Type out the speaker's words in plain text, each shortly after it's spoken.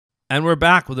And we're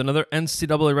back with another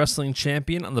NCAA Wrestling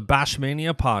Champion on the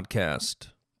BASCHAMANIA podcast.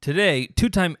 Today,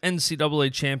 two-time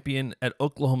NCAA champion at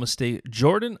Oklahoma State,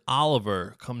 Jordan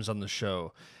Oliver, comes on the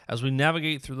show as we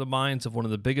navigate through the minds of one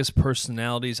of the biggest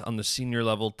personalities on the senior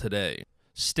level today.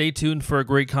 Stay tuned for a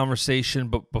great conversation,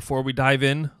 but before we dive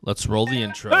in, let's roll the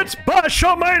intro. It's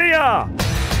BASCHAMANIA!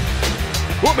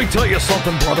 Let me tell you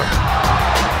something, brother.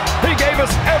 He gave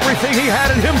us everything he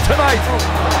had in him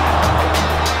tonight.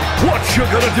 What you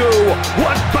gonna do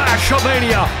when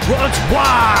BASCHAMANIA runs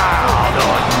wild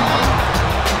on you?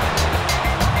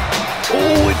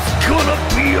 Oh, it's gonna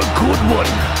be a good one.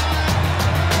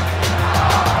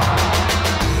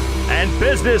 And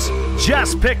business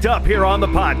just picked up here on the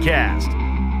podcast.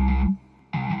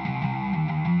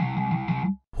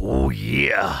 Oh,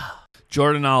 yeah.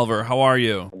 Jordan Oliver, how are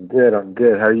you? I'm good.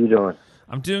 How are you doing?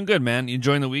 I'm doing good, man. You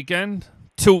enjoying the weekend?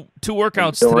 Two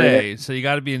workouts today, so you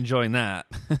got to be enjoying that.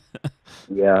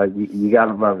 Yeah, you got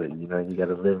to love it. You know, you got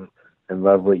to live and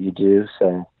love what you do.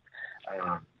 So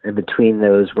in between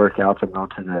those workouts, I'm going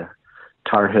to the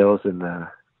Tar Heels and the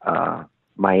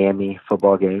Miami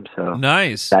football game. So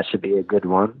nice. That should be a good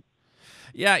one.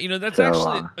 Yeah, you know, that's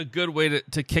actually a good way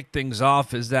to kick things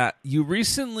off is that you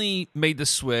recently made the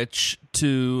switch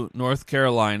to North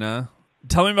Carolina.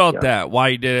 Tell me about that, why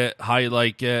you did it, how you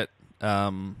like it.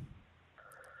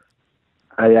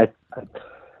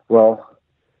 Well,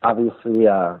 obviously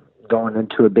going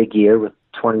into a big year with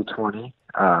 2020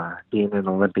 being an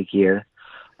Olympic year,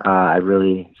 I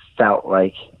really felt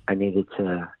like I needed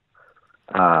to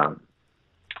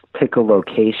pick a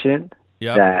location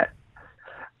that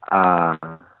I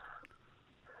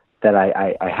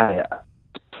had a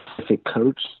specific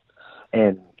coach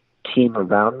and team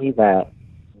around me that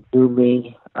knew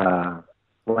me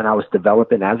when I was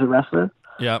developing as a wrestler.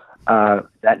 Yep.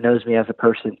 That knows me as a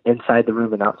person inside the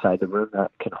room and outside the room,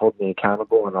 that can hold me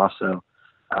accountable and also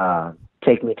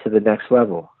take me to the next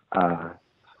level.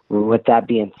 With that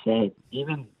being said,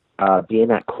 even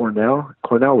being at Cornell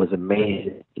was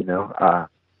amazing. You know,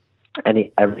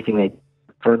 everything they did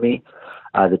for me,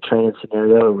 the training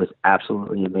scenario was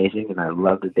absolutely amazing, and I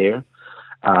loved it there.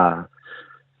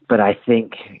 But I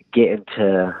think getting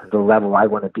to the level I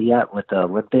want to be at with the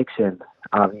Olympics, and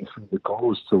obviously the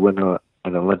goal is to win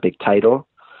an Olympic title,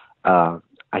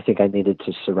 I think I needed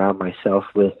to surround myself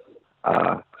with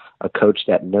a coach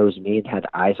that knows me and had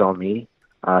eyes on me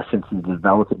since the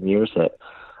developing years at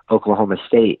Oklahoma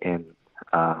State. And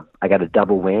I got a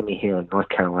double whammy here in North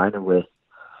Carolina with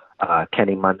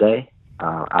Kenny Monday.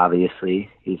 Obviously,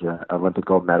 he's an Olympic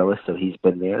gold medalist, so he's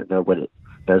been there,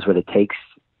 knows what it takes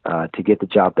to get the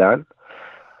job done.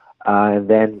 And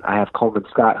then I have Coleman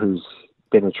Scott, who's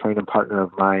been a training partner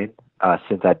of mine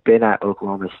since I've been at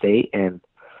Oklahoma State, and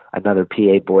another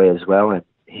PA boy as well, and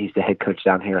he's the head coach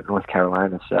down here at North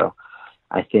Carolina. So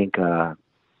I think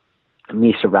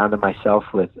me surrounding myself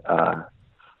with a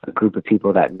group of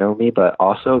people that know me, but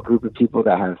also a group of people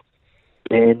that have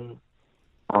been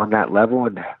on that level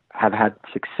and have had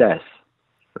success,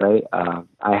 right?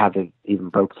 I haven't even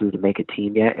broke through to make a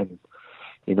team yet, and,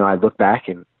 you know, I look back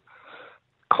and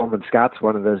Coleman Scott's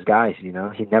one of those guys. You know,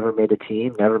 he never made a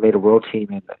team, never made a world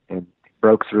team, and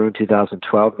broke through in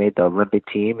 2012, made the Olympic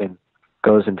team, and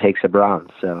goes and takes a bronze.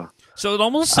 So it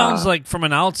almost sounds like, from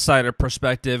an outsider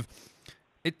perspective,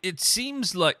 it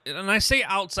seems like, and I say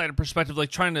outsider perspective,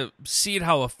 like trying to see it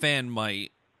how a fan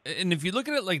might, and if you look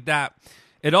at it like that,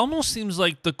 it almost seems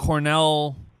like the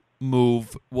Cornell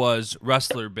move was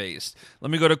wrestler based. Let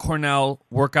me go to Cornell,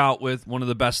 work out with one of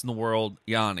the best in the world,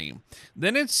 Yanni.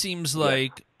 Then it seems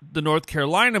like the North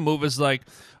Carolina move is like,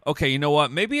 okay, you know what?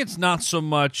 Maybe it's not so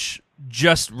much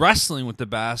just wrestling with the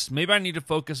best. Maybe I need to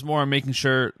focus more on making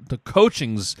sure the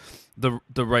coaching's the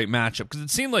right matchup. Because it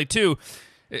seemed like, too,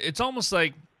 it's almost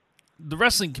like the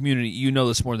wrestling community, you know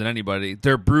this more than anybody,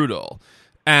 they're brutal.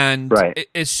 And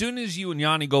as soon as you and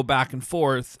Yanni go back and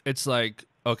forth, it's like,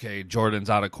 okay, Jordan's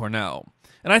out of Cornell.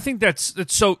 And I think that's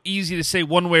so easy to say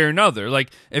one way or another. Like,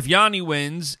 if Yanni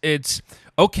wins, it's,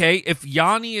 okay, if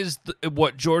Yanni is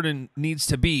what Jordan needs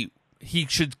to be, he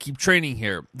should keep training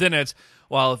here. Then it's,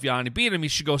 well, if Yanni beat him, he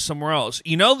should go somewhere else.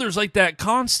 You know, there's like that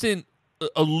constant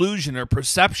illusion or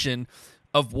perception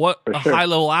of what a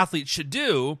high-level athlete should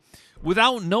do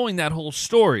without knowing that whole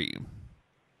story.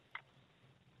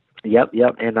 Yep.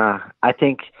 And I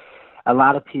think a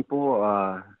lot of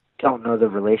people don't know the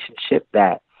relationship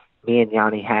that me and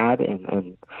Yanni had,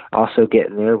 and also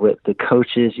getting there with the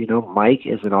coaches. You know, Mike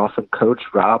is an awesome coach.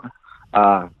 Rob,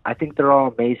 I think they're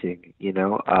all amazing, you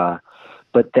know.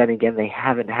 But then again, they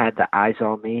haven't had the eyes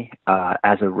on me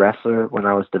as a wrestler when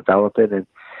I was developing,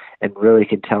 and really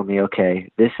can tell me, okay,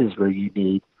 this is where you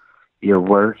need your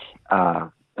work,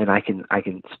 and I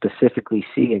can specifically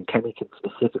see, and Kenny can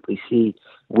specifically see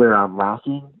where I'm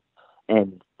lacking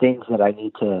and things that I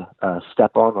need to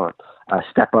step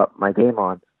up my game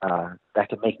on that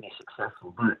can make me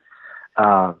successful. But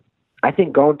I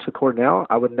think going to Cornell,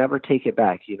 I would never take it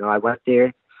back. You know, I went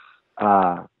there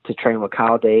to train with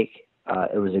Kyle Dake.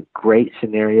 It was a great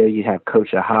scenario. You have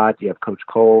Coach Ahad, you have Coach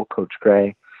Cole, Coach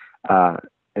Gray, and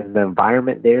the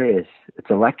environment there it's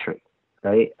electric,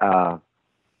 right?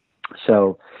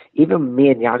 So even me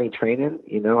and Yanni training,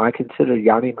 you know, I consider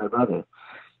Yanni my brother.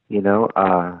 You know,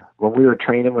 when we were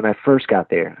training, when I first got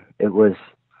there,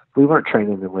 we weren't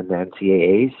training to win the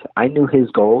NCAAs. I knew his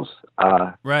goals,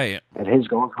 right, and his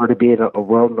goals were to be a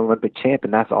world and Olympic champ,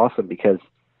 and that's awesome because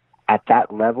at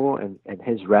that level and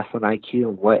his wrestling IQ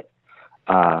and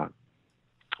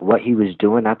what he was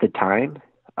doing at the time,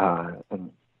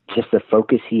 and just the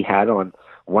focus he had on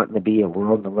wanting to be a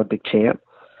world and Olympic champ,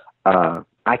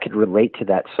 I could relate to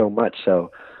that so much.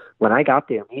 So when I got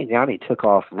there, me and Yanni took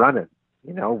off running,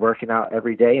 you know, working out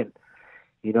every day. And,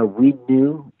 you know, we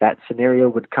knew that scenario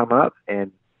would come up.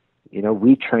 And, you know,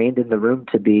 we trained in the room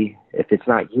to be, if it's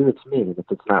not you, it's me. And if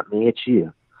it's not me, it's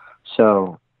you.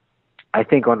 So I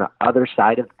think on the other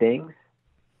side of things,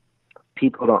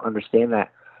 people don't understand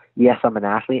that, yes, I'm an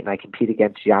athlete and I compete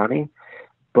against Yanni,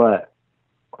 but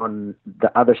on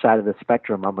the other side of the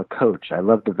spectrum, I'm a coach. I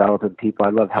love developing people. I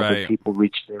love helping people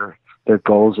reach their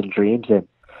goals and dreams. And,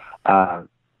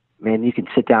 man, you can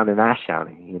sit down and ask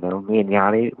Yanni, you know, me and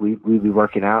Yanni, we'd be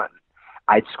working out. And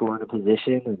I'd score in a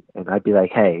position and I'd be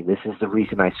like, hey, this is the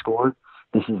reason I scored.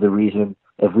 This is the reason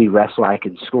if we wrestle, I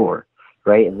can score,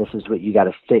 right? And this is what you got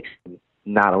to fix and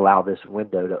not allow this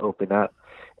window to open up.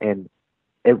 And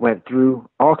it went through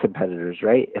all competitors,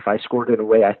 right? If I scored in a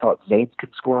way I thought Zane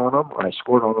could score on them, or I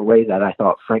scored on a way that I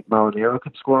thought Frank Molinaro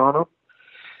could score on them,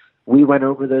 we went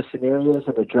over those scenarios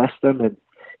and addressed them. And,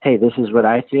 hey, this is what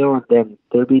I feel. And then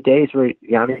there'll be days where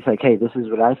Yanni's like, hey, this is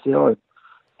what I feel. And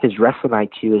his wrestling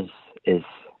IQ is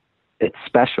it's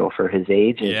special for his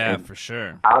age. Yeah, and for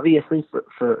sure. Obviously,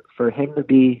 for him to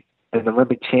be an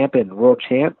Olympic champion, world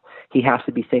champ, he has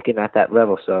to be thinking at that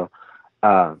level. So,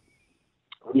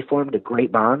 we formed a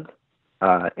great bond,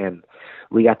 and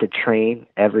we got to train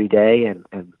every day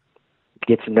and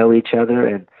get to know each other,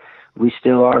 and we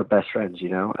still are best friends, you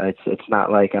know. It's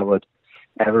not like I would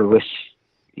ever wish,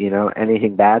 you know,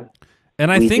 anything bad.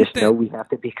 And I think know we have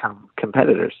to become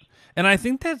competitors. And I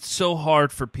think that's so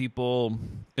hard for people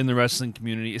in the wrestling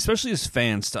community, especially as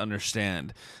fans, to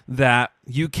understand that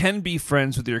you can be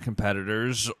friends with your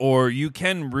competitors or you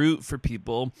can root for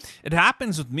people. It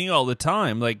happens with me all the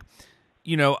time. Like,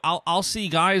 you know, I'll see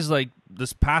guys like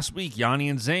this past week, Yanni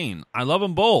and Zane. I love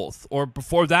them both. Or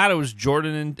before that, it was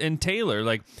Jordan and Taylor.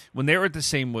 Like when they were at the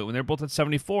same weight, when they were both at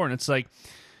 74, and it's like,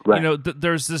 you know,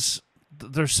 there's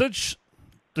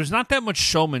not that much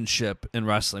showmanship in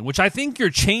wrestling, which I think you're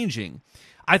changing.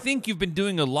 I think you've been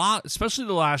doing a lot, especially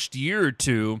the last year or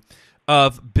two,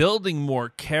 of building more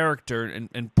character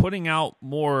and putting out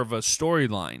more of a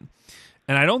storyline.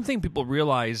 And I don't think people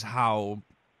realize how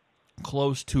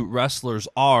close to wrestlers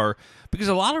are, because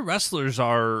a lot of wrestlers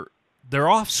they're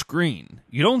off screen.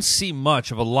 You don't see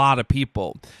much of a lot of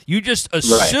people. You just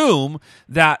assume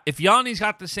that if Yanni's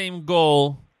got the same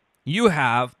goal you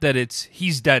have, that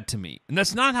he's dead to me. And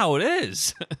that's not how it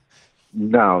is.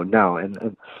 No.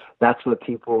 And that's what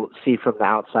people see from the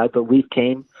outside, but we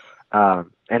came, and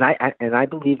I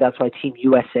believe that's why Team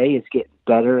USA is getting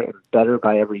better and better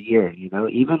by every year. You know,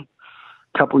 even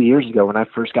a couple of years ago when I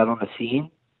first got on the scene,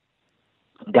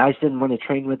 guys didn't want to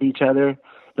train with each other.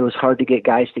 It was hard to get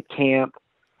guys to camp.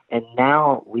 And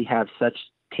now we have such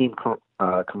team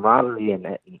camaraderie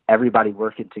and everybody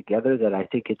working together that I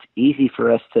think it's easy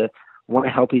for us to want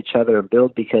to help each other and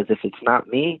build, because if it's not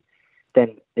me,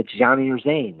 then it's Yanni or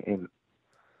Zane. And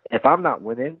if I'm not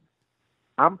winning,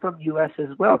 I'm from US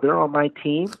as well. They're on my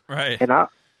team. Right. And I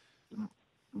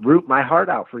root my heart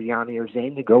out for Yanni or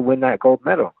Zane to go win that gold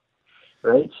medal.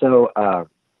 Right. So,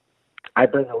 I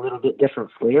bring a little bit different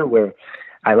flair where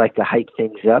I like to hype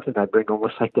things up, and I bring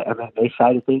almost like the MMA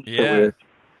side of things. Yeah. So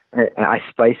where I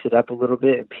spice it up a little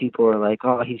bit, and people are like,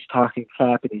 oh, he's talking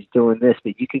crap and he's doing this,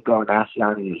 but you can go and ask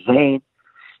Yanni or Zane.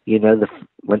 You know,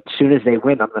 as soon as they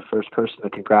win, I'm the first person to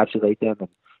congratulate them and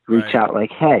reach out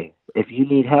like, hey, if you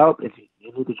need help, if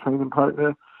you need a training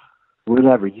partner,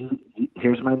 whatever,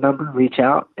 here's my number, reach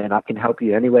out, and I can help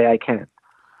you any way I can.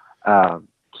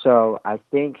 So I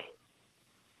think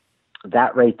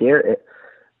that right there,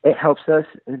 it helps us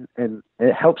and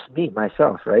it helps me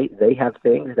myself, right? They have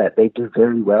things that they do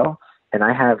very well, and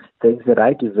I have things that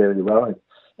I do very well. And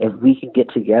if we can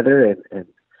get together and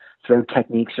throw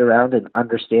techniques around and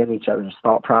understand each other's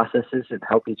thought processes and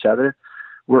help each other.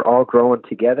 We're all growing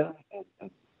together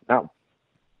and not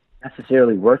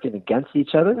necessarily working against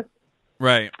each other.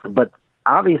 Right. But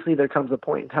obviously there comes a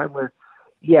point in time where,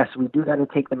 yes, we do got to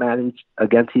take the match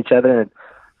against each other. And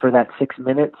for that 6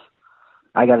 minutes,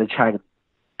 I got to try to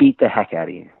beat the heck out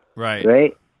of you. Right.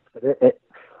 Right?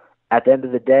 At the end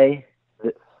of the day,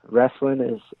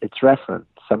 wrestling it's wrestling.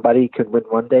 Somebody could win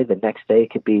one day. The next day it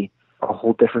could be a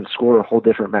whole different score, a whole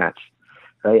different match.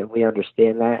 Right? And we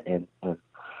understand that. And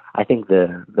I think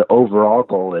the overall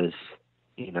goal is,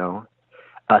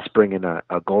 us bringing a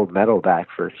gold medal back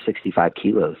for 65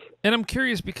 kilos. And I'm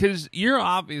curious because you're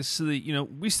obviously,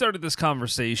 we started this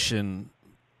conversation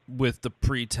with the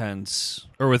pretense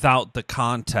or without the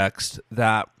context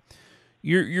that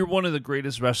you're one of the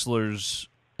greatest wrestlers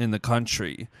in the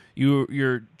country.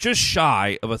 You're just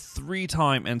shy of a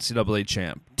 3-time NCAA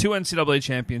champ, 2 NCAA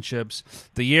championships,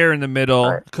 the year in the middle,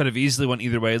 right. Could have easily went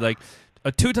either way. Like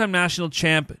a 2-time national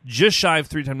champ, just shy of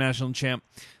 3-time national champ.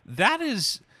 That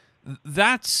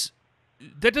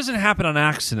doesn't happen on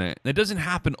accident. It doesn't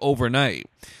happen overnight.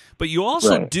 But you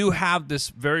also do have this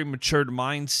very matured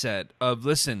mindset of,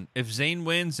 listen, if Zane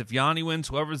wins, if Yanni wins,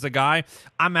 whoever's the guy,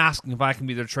 I'm asking if I can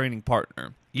be their training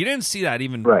partner. You didn't see that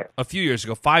even a few years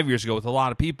ago, 5 years ago with a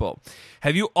lot of people.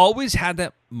 Have you always had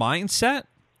that mindset,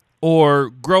 or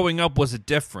growing up was it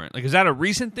different? Like, is that a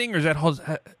recent thing, or has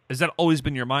that always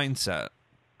been your mindset?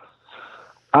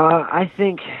 I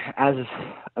think as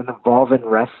an evolving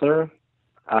wrestler,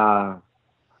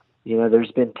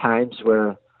 there's been times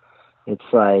where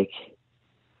it's like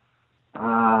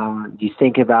you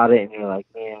think about it and you're like,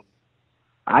 man,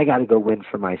 I got to go win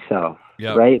for myself,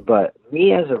 right? But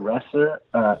me as a wrestler,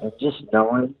 and just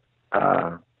knowing we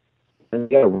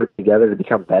got to work together to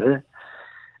become better,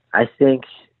 I think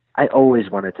I always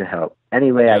wanted to help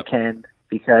any way I can,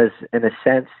 because in a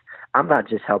sense, I'm not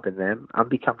just helping them. I'm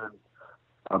becoming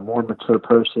a more mature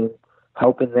person,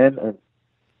 helping them, and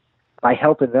by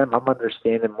helping them, I'm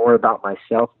understanding more about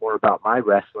myself, more about my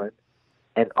wrestling,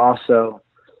 and also,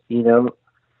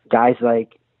 guys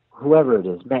like whoever it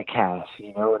is, Metcalf,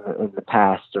 in the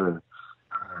past, or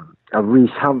a Reese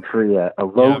Humphrey, a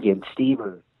Logan,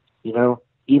 Steven,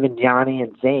 even Yanni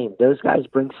and Zane. Those guys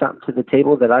bring something to the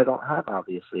table that I don't have.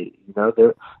 Obviously,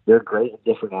 they're great in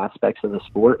different aspects of the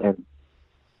sport, and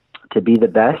to be the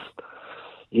best,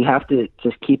 you have to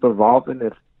just keep evolving.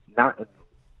 If not in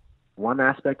one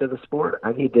aspect of the sport,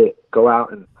 I need to go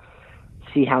out and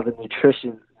see how the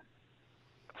nutrition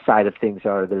side of things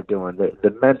they're doing,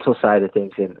 the mental side of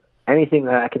things, and anything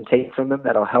that I can take from them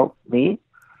that'll help me.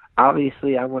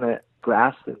 Obviously, I want to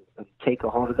grasp and take a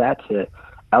hold of that to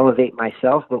elevate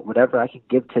myself, but whatever I can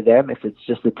give to them, if it's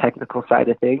just the technical side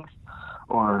of things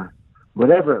or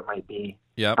whatever it might be,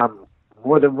 I'm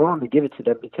more than willing to give it to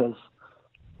them, because,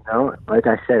 like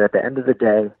I said, at the end of the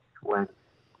day, when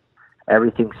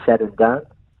everything's said and done,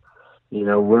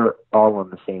 we're all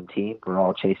on the same team. We're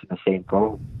all chasing the same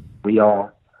goal. We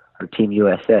all are Team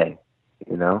USA,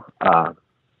 and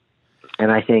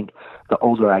I think the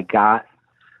older I got,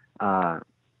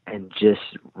 and just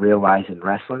realizing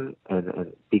wrestling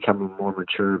and becoming more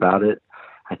mature about it,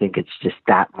 I think it's just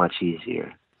that much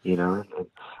easier, And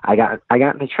I got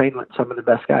to train with some of the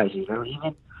best guys,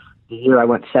 Even the year I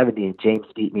went 70 and James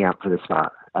beat me out for the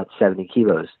spot at 70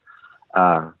 kilos.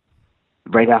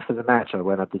 Right after the match, I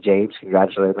went up to James,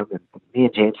 congratulated him, and me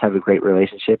and James have a great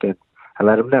relationship, and I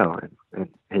let him know. And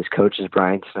his coach is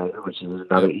Brian Snyder, which is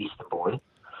another Easton boy.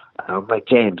 I'm like,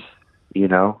 James,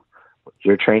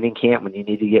 your training camp, when you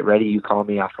need to get ready, you call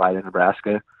me. I'll fly to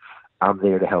Nebraska. I'm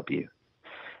there to help you,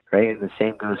 right? And the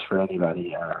same goes for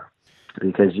anybody,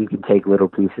 because you can take little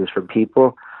pieces from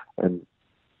people, and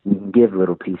you can give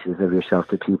little pieces of yourself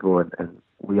to people, and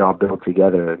we all build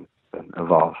together and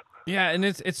evolve. Yeah, and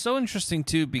it's so interesting,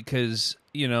 too, because,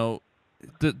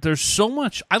 there's so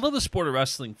much. I love the sport of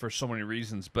wrestling for so many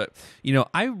reasons, but,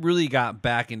 I really got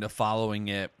back into following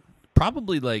it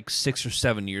probably like 6 or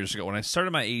 7 years ago. When I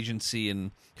started my agency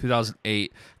in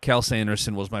 2008, Cal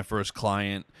Sanderson was my first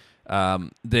client.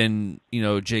 Then,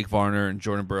 Jake Varner and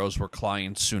Jordan Burroughs were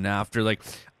clients soon after. Like,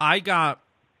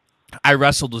 I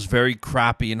wrestled, was very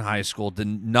crappy in high school,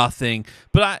 did nothing,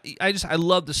 but I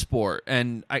love the sport,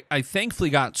 and I thankfully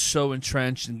got so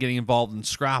entrenched in getting involved in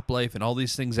scrap life and all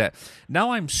these things that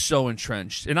now I'm so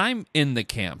entrenched, and I'm in the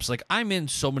camps. Like, I'm in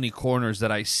so many corners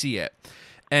that I see it,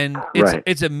 and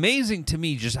it's amazing to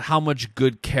me just how much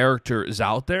good character is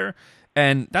out there.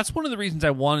 And that's one of the reasons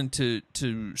I wanted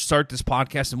to start this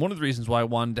podcast, and one of the reasons why I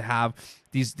wanted to have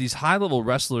these high-level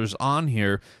wrestlers on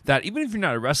here, that even if you're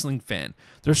not a wrestling fan,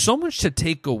 there's so much to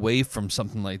take away from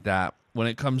something like that. when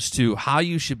it comes to how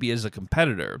you should be as a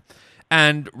competitor.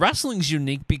 And wrestling's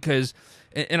unique because,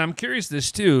 and I'm curious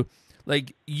this too,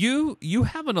 like you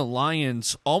have an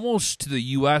alliance almost to the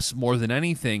U.S. more than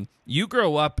anything. You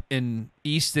grow up in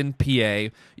Easton, PA.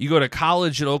 You go to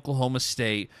college at Oklahoma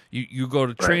State. You go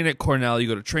to train at Cornell. You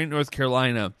go to train at North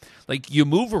Carolina. Like you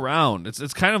move around.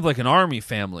 It's kind of like an army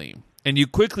family, and you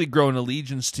quickly grow an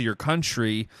allegiance to your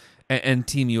country and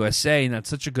Team USA. And that's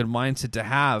such a good mindset to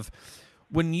have.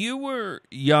 When you were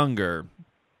younger,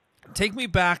 take me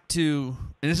back to,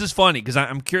 and this is funny because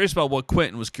I'm curious about what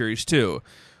Quentin was curious too.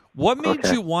 What made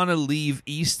you want to leave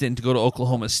Easton to go to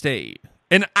Oklahoma State?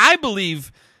 And I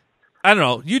believe, I don't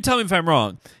know, you tell me if I'm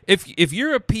wrong. If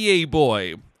you're a PA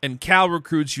boy and Cal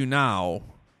recruits you now,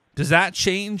 does that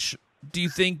change, do you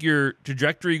think, your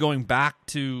trajectory going back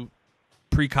to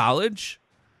pre-college?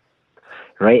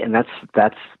 Right, and that's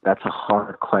a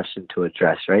hard question to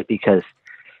address, right? Because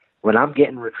when I'm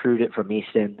getting recruited from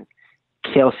Easton,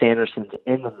 Cale Sanderson's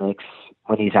in the mix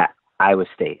when he's at Iowa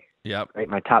State. Yep. Right.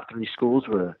 My top 3 schools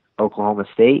were Oklahoma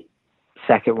State.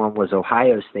 Second one was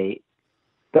Ohio State.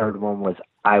 Third one was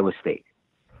Iowa State.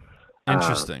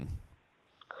 Interesting.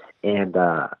 And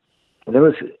it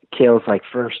was Cale's like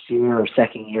first year or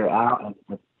second year out,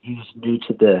 and he was new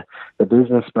to the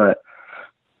business. But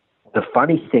the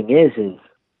funny thing is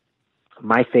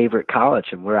my favorite college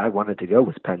and where I wanted to go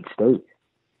was Penn State.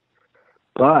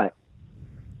 But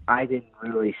I didn't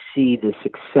really see the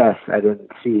success. I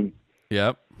didn't see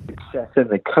success in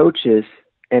the coaches,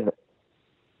 and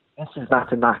this is not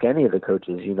to knock any of the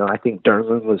coaches. You know, I think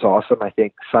Derlin was awesome. I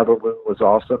think Sutherland was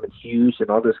awesome, and Hughes and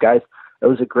all those guys. It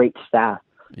was a great staff.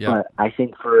 But I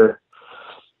think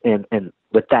and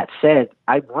with that said,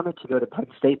 I wanted to go to Penn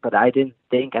State, but I didn't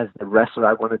think as the wrestler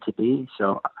I wanted to be.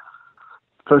 So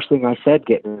first thing I said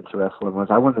getting into wrestling was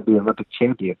I wanted to be an Olympic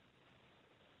champion.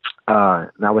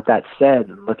 Now with that said,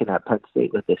 and looking at Penn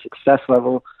State with the success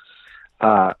level,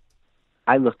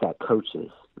 I looked at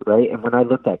coaches, right? And when I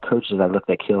looked at coaches, I looked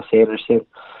at Cale Sanderson.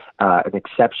 An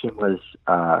exception was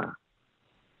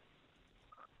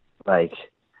like,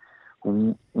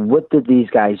 what did these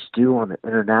guys do on the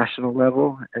international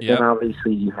level? And then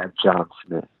obviously you have John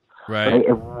Smith, right?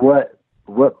 And what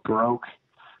broke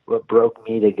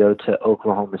me to go to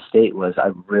Oklahoma State was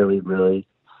I really, really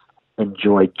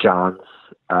enjoyed John's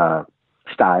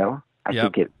style. I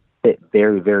think it fit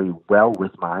very, very well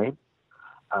with mine.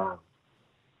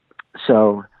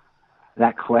 So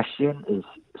that question is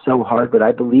so hard, but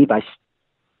I believe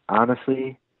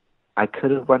honestly, I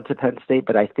could have went to Penn State,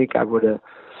 but I think I would have,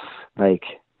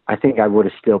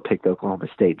 still picked Oklahoma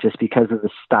State just because of the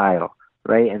style,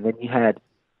 right? And then you had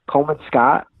Coleman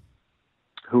Scott,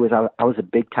 who I was a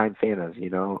big time fan of, you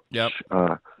know.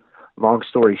 Long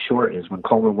story short is when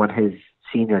Coleman won his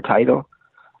senior title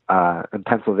in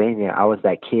Pennsylvania, I was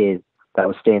that kid that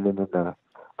was standing in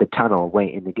the tunnel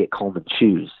waiting to get Coleman's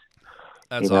shoes.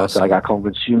 That's awesome. So I got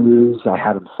Coleman's shoes. I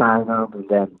had him sign them, and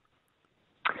then,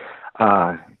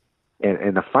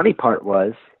 and the funny part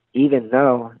was, even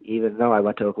though I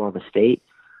went to Oklahoma State,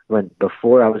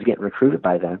 before I was getting recruited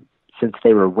by them, since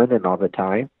they were winning all the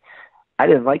time, I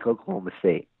didn't like Oklahoma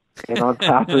State. And on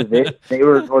top of it, they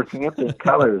were Northampton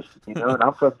colors, you know, and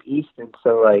I'm from Easton,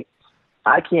 so like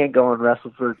I can't go and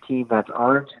wrestle for a team that's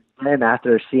orange. And then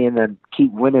after seeing them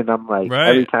keep winning, I'm like,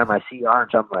 every time I see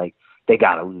orange, I'm like, they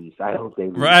gotta lose. I hope they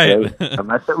lose. Right?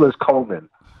 Unless it was Coleman.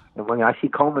 And when I see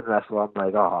Coleman wrestle, I'm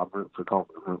like, oh, I'm rooting for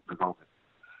Coleman.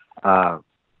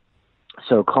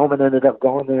 So Coleman ended up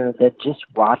going there, and then just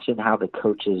watching how the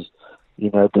coaches, you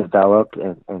know, developed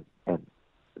and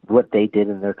what they did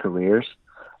in their careers.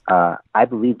 I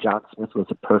believe John Smith was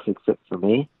a perfect fit for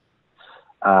me.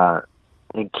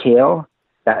 And Cale,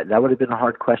 that would have been a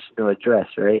hard question to address,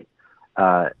 right?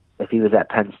 If he was at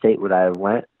Penn State, would I have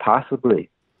went? Possibly.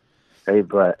 Right?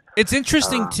 But it's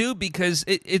interesting too, because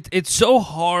it's so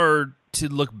hard to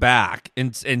look back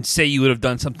and say you would have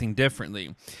done something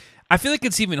differently. I feel like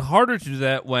it's even harder to do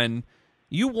that when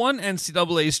you won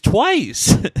NCAA's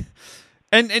twice.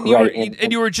 And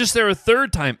you were just there a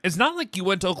third time. It's not like you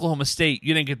went to Oklahoma State,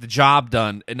 you didn't get the job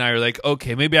done, and now you're like,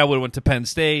 okay, maybe I would have went to Penn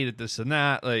State at this and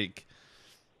that. Like,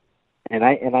 and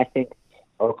I think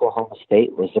Oklahoma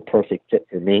State was the perfect fit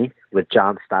for me with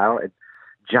John's style. And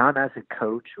John as a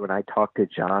coach, when I talked to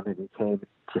John and he came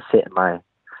to sit in my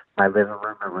living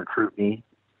room and recruit me,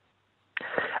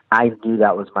 I knew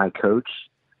that was my coach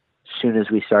as soon as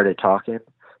we started talking.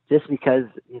 Just because,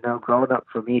 you know, growing up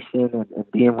from Easton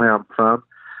and being where I'm from,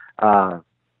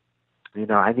 you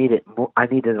know, I needed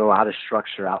a lot of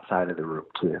structure outside of the room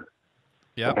too.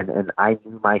 Yeah. And I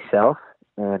knew myself,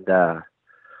 and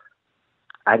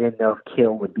I didn't know if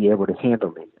Kill would be able to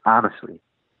handle me, honestly,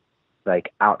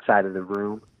 like outside of the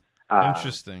room.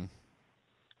 Interesting.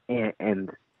 And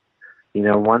you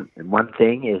know, one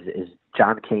thing is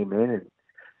John came in and,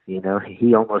 you know,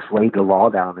 he almost laid the law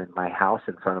down in my house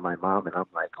in front of my mom, and I'm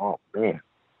like, oh man,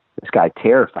 this guy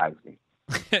terrifies me.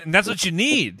 And that's what you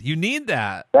need. You need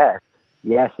that.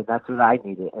 Yes, and that's what I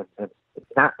needed. And it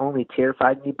not only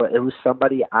terrified me, but it was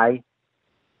somebody I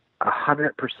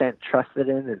 100% trusted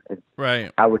in, and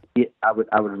Right. I would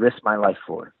risk my life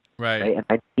for. Right. And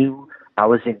I knew I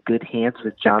was in good hands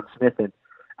with John Smith, and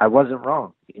I wasn't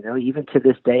wrong. You know, even to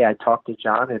this day, I talk to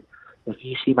John, and if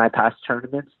you see my past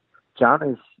tournaments, John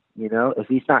is, you know, if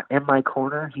he's not in my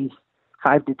corner, he's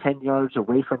 5 to 10 yards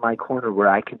away from my corner where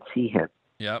I can see him.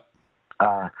 Yep.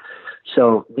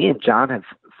 So me and John have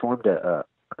formed a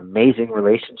amazing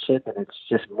relationship, and it's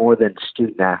just more than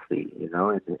student athlete, you know,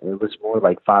 and it was more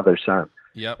like father son.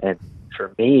 Yep. And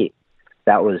for me,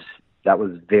 that was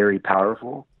very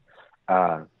powerful.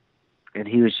 And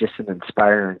he was just an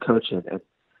inspiring coach, and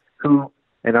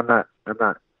I'm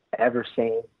not ever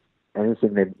saying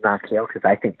anything to knock Kale, because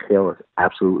I think Kale is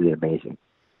absolutely amazing.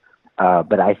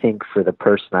 But I think for the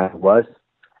person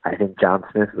I think John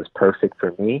Smith was perfect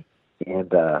for me,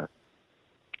 and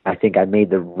I think I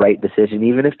made the right decision.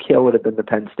 Even if Kale would have been to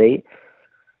Penn State,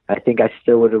 I think I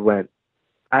still would have went.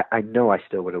 I know I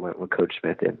still would have went with Coach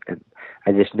Smith, and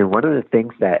I just knew one of the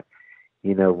things that,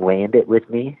 you know, landed with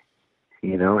me,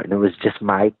 you know, and it was just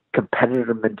my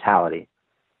competitive mentality.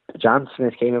 John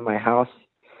Smith came in my house,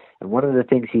 and one of the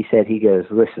things he said, he goes,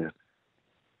 listen,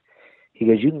 he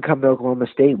goes, you can come to Oklahoma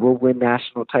State, we'll win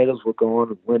national titles, we'll go on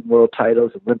and win world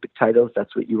titles, Olympic titles,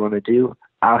 that's what you want to do,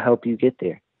 I'll help you get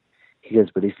there. He goes,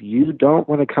 but if you don't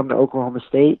want to come to Oklahoma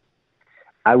State,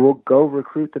 I will go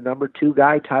recruit the number 2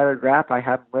 guy, Tyler Grapp. I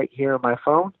have him right here on my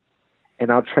phone,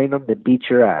 and I'll train him to beat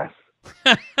your ass.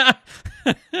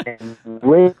 And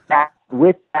with that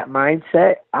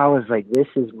mindset, I was like, this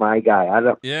is my guy.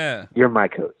 You're my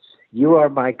coach. You are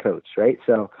my coach, right?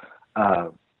 So I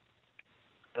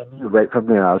knew right from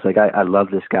there, I was like, I love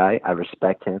this guy. I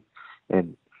respect him.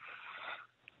 And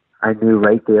I knew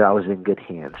right there I was in good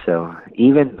hands. So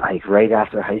even like right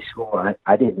after high school,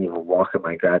 I didn't even walk in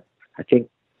my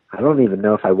I don't even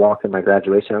know if I walked in my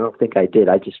graduation. I don't think I did.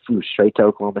 I just flew straight to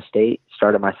Oklahoma State,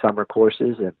 started my summer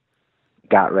courses, and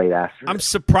got right after. I'm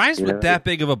surprised with that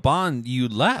big of a bond you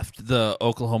left the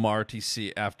Oklahoma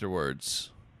RTC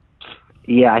afterwards.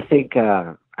 Yeah, I think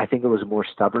it was more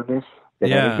stubbornness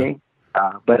than anything.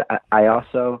 But I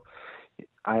also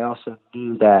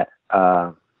knew that,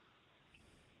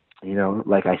 you know,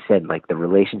 like I said, like the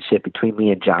relationship between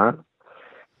me and John,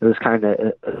 it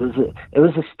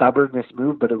was a stubbornness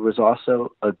move, but it was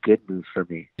also a good move for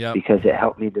me because it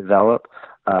helped me develop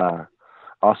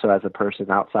also as a person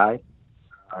outside.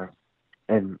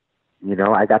 And, you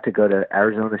know, I got to go to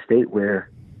Arizona State where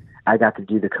I got to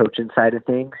do the coaching side of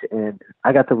things, and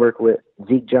I got to work with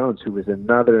Zeke Jones, who was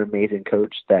another amazing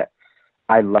coach that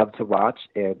I love to watch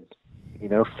and, you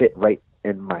know, fit right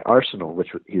in my arsenal, which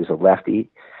he was a lefty.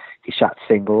 He shot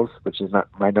singles, which is not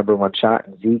my number one shot.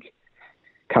 And Zeke,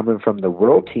 coming from the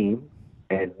world team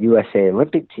and USA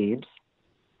Olympic teams,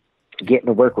 getting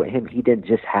to work with him, he didn't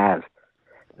just have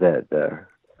the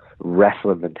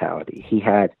wrestling mentality. He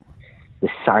had the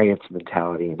science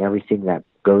mentality and everything that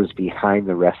goes behind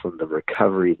the wrestling, the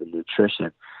recovery, the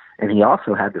nutrition. And he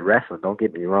also had the wrestling. Don't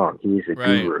get me wrong. He's a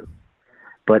guru.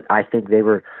 But I think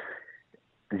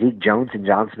Zeke Jones and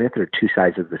John Smith are two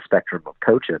sides of the spectrum of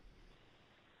coaching,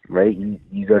 right?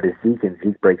 You go to Zeke, and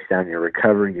Zeke breaks down your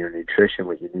recovery, your nutrition,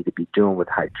 what you need to be doing with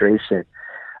hydration,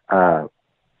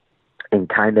 and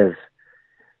kind of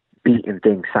beating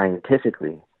things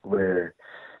scientifically, where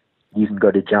you can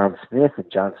go to John Smith, and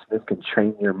John Smith can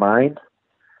train your mind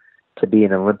to be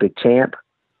an Olympic champ,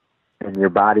 and your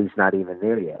body's not even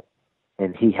there yet.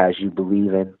 And he has you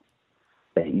believing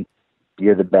that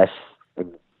you're the best.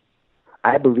 And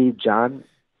I believe John,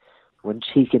 once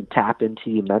he can tap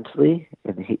into you mentally,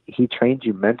 and he trains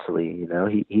you mentally, you know,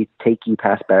 he take you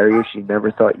past barriers you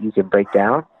never thought you can break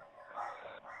down.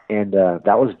 And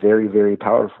that was very, very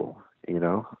powerful, you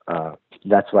know.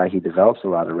 That's why he develops a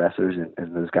lot of wrestlers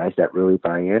and those guys that really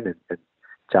buy in, and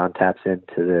John taps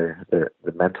into the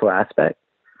mental aspect.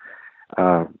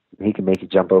 He can make you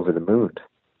jump over the moon,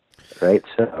 right?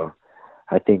 So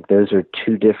I think those are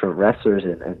two different wrestlers.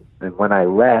 And when I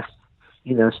left,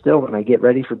 you know, still when I get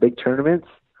ready for big tournaments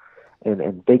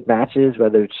and big matches,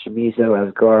 whether it's Shimizu,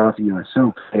 Asgarov, US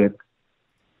Open,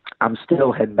 I'm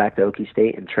still heading back to Okie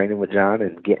State and training with John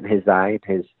and getting his eye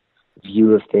and his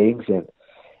view of things.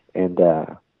 And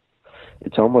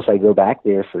it's almost I go back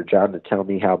there for John to tell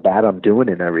me how bad I'm doing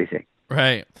and everything.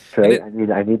 Right. Right.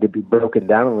 I need to be broken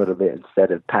down a little bit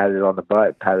instead of patted on the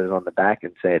butt, patted on the back,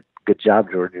 and said, "Good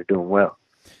job, Jordan. You're doing well."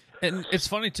 And it's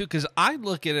funny too, because I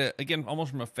look at it again,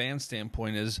 almost from a fan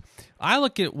standpoint. Is I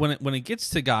look at when it gets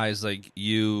to guys like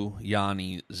you,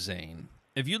 Yanni, Zane.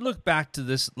 If you look back to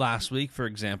this last week, for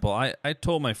example, I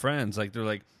told my friends, like, they're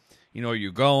like, are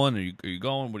you going? Are you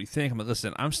going? What do you think? I'm like,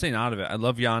 listen, I'm staying out of it. I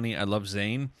love Yanni. I love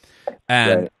Zane.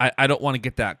 And right. I don't want to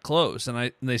get that close.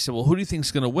 And they said, well, who do you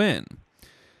think's going to win?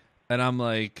 And I'm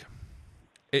like,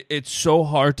 it's so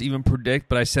hard to even predict.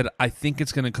 But I said, I think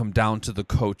it's going to come down to the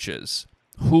coaches.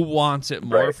 Who wants it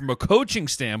more from a coaching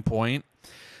standpoint?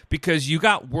 Because you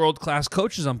got world-class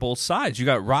coaches on both sides. You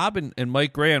got Rob and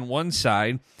Mike Gray on one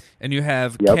side, and you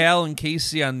have Cal and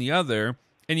Casey on the other,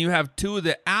 and you have two of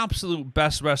the absolute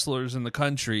best wrestlers in the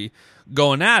country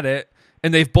going at it,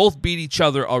 and they've both beat each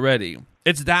other already.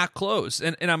 It's that close.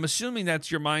 And I'm assuming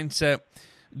that's your mindset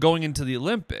going into the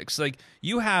Olympics. Like,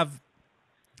 you have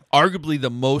arguably the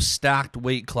most stacked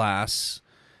weight class,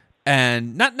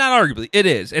 and not arguably, it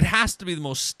is. It has to be the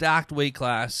most stacked weight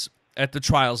class at the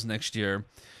trials next year.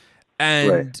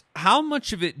 And how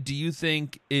much of it do you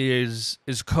think is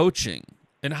coaching?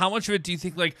 And how much of it do you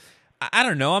think, like, I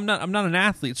don't know, I'm not an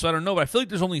athlete, so I don't know, but I feel like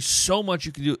there's only so much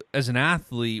you can do as an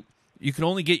athlete. You can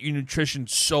only get your nutrition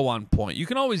so on point. You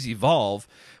can always evolve,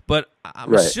 but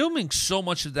I'm assuming so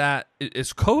much of that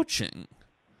is coaching.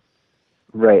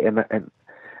 Right, and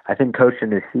I think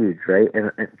coaching is huge, right?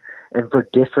 And for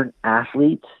different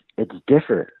athletes, it's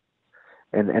different.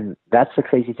 And that's the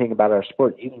crazy thing about our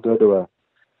sport. You can go to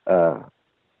a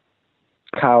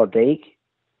Kyle Dake,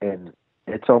 and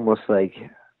it's almost like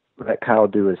let Kyle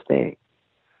do his thing,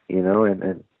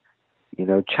 and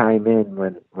chime in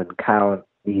when Kyle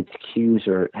needs cues,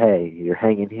 or, hey, you're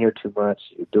hanging here too much,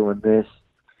 you're doing this,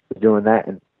 you're doing that,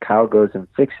 and Kyle goes and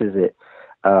fixes it.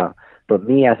 But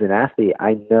me as an athlete,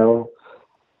 I know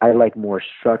I like more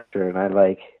structure, and I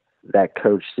like that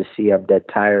coach to see I'm dead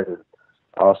tired and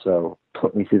also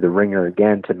put me through the ringer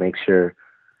again to make sure,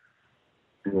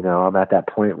 I'm at that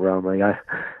point where I'm like,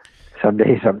 some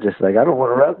days I'm just like, I don't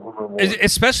want to wrestle no more.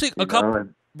 Especially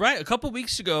a couple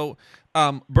weeks ago,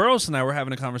 Burroughs and I were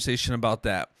having a conversation about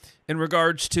that in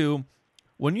regards to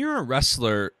when you're a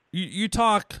wrestler, you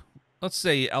talk, let's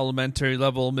say, elementary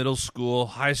level, middle school,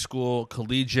 high school,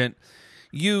 collegiate.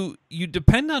 You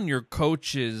depend on your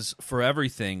coaches for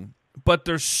everything, but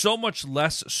there's so much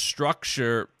less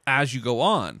structure as you go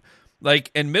on.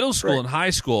 Like in middle school and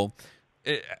high school,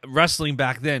 wrestling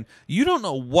back then, you don't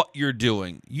know what you're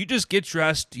doing. You just get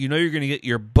dressed, you're going to get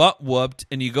your butt whooped,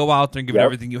 and you go out there and give it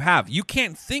everything you have. You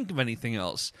can't think of anything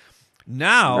else.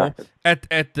 Now, at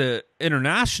the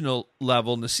international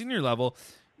level and the senior level,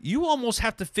 you almost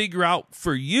have to figure out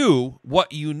for you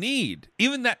what you need,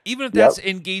 even if that's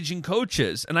engaging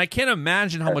coaches. And I can't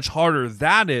imagine how much harder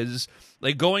that is,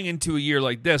 like going into a year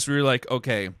like this where you're like,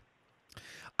 okay,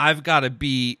 I've got to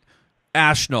beat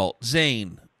Ashnault,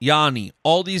 Zane, Yanni,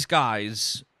 all these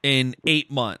guys in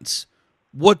 8 months.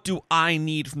 What do I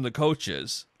need from the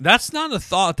coaches? That's not a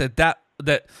thought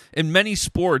that in many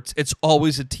sports, it's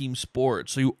always a team sport.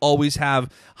 So you always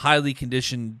have highly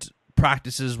conditioned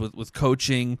practices with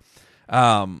coaching,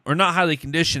 or not highly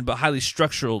conditioned, but highly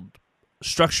structured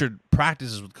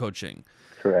practices with coaching.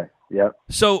 Correct. Yep.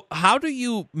 So how do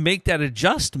you make that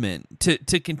adjustment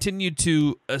to continue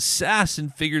to assess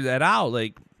and figure that out?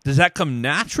 Like, does that come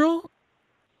natural?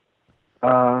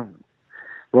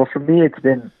 Well, for me, it's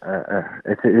been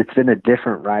a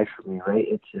different ride for me, right?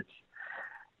 It's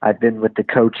I've been with the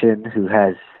coach who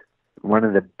has one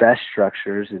of the best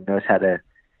structures and knows how to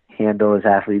handle his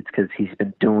athletes because he's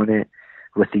been doing it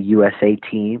with the USA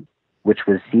team, which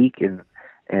was Zeke,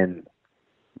 and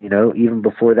even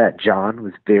before that, John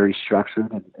was very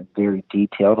structured and very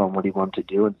detailed on what he wanted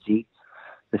to do, and Zeke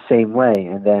the same way.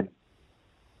 And then,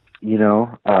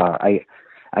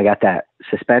 I got that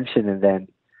suspension, and then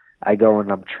I go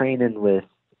and I'm training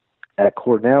at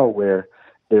Cornell where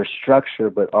there's structure,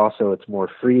 but also it's more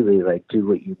freely, like do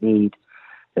what you need.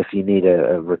 If you need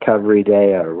a recovery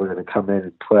day, or we're going to come in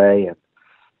and play. And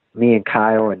me and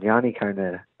Kyle and Yanni kind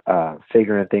of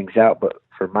figuring things out. But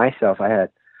for myself, I had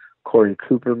Corey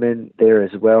Cooperman there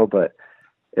as well, but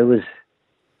it was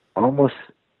almost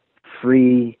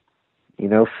free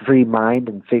mind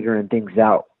and figuring things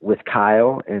out with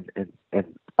Kyle and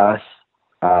us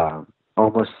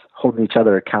almost holding each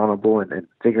other accountable and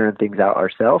figuring things out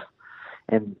ourselves.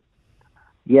 And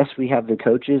yes, we have the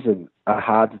coaches and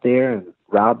Ahad's there and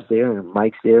Rob's there and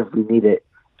Mike's there. If we needed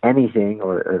anything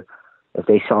or if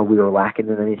they saw we were lacking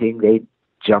in anything, they'd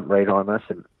jump right on us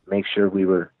and make sure we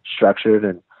were structured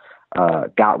and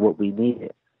got what we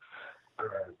needed.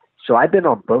 So I've been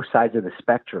on both sides of the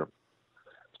spectrum.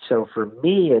 So for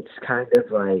me, it's kind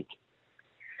of like,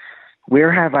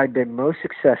 where have I been most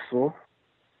successful,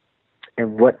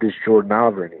 and what does Jordan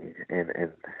Oliver need?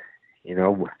 And you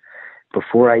know,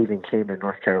 before I even came to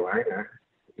North Carolina,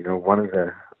 you know, one of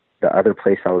the other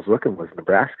place I was looking was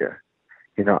Nebraska.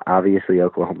 You know, obviously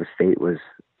Oklahoma State was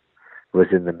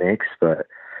in the mix, but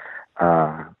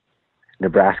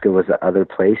Nebraska was the other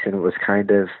place, and it was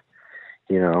kind of,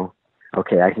 you know,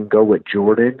 okay, I can go with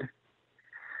Jordan,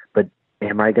 but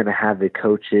am I going to have the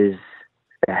coaches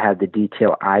that have the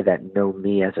detail eye, that know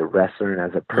me as a wrestler and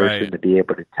as a person, Right. to be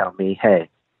able to tell me, hey,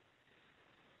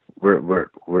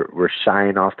 we're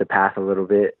shying off the path a little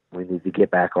bit. We need to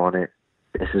get back on it.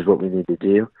 This is what we need to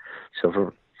do.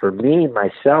 So for me,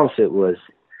 myself, it was,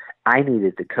 I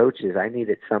needed the coaches. I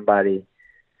needed somebody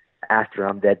after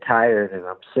I'm dead tired and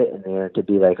I'm sitting there to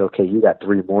be like, okay, you got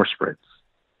 3 more sprints.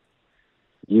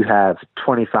 You have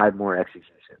 25 more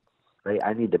executions, right?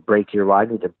 I need to break your wall. I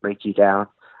need to break you down.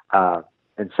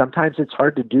 And sometimes it's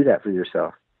hard to do that for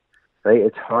yourself, right?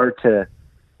 It's hard to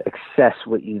access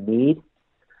what you need,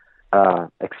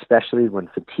 especially when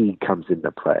fatigue comes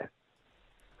into play,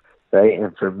 right?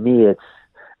 And for me,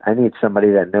 I need somebody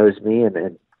that knows me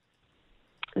and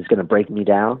is going to break me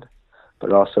down,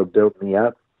 but also build me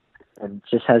up, and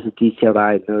just has a detailed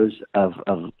eye, knows of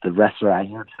the wrestler I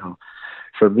am. So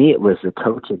for me, it was the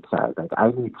coaching side. Like, I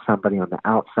need somebody on the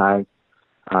outside,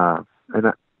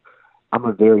 and I'm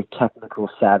a very technical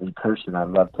savvy person. I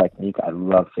love technique. I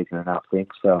love figuring out things.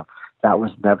 So that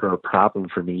was never a problem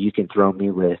for me. You can throw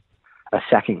me with a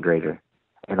second grader,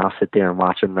 and I'll sit there and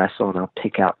watch him wrestle, and I'll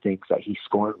pick out things that he's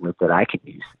scoring with that I can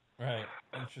use. Right.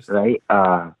 Interesting.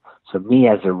 Right. So me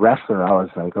as a wrestler, I was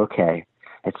like, okay,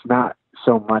 it's not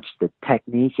so much the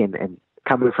technique and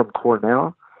coming from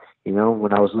Cornell, you know,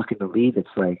 when I was looking to leave, it's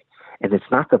like, and it's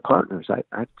not the partners.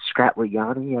 I scrap with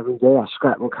Yanni every day. I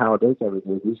scrap with Kyle Dake every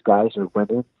day. These guys are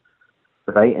winning,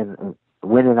 right, and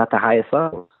winning at the highest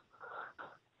levels.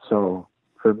 So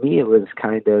for me, it was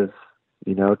kind of,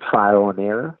 you know, trial and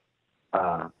error,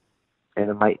 and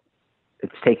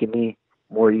it's taken me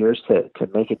more years to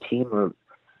make a team or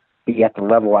be at the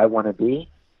level I want to be.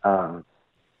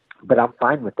 But I'm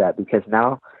fine with that, because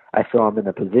now I feel I'm in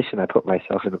a position, I put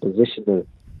myself in a position to,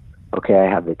 okay, I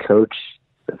have the coach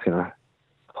that's going to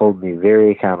hold me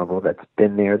very accountable, that's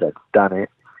been there, that's done it.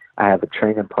 I have a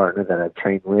training partner that I've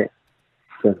trained with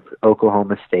since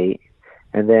Oklahoma State.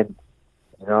 And then,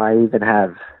 you know, I even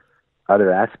have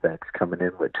other aspects coming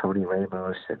in with Tony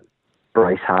Ramos and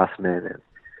Bryce Hossman.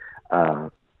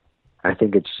 And I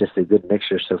think it's just a good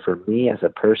mixture. So for me as a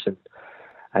person,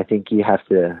 I think you have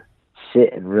to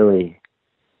sit and really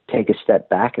take a step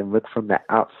back and look from the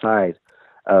outside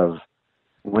of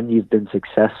when you've been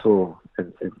successful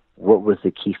and what was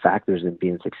the key factors in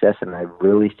being success. And I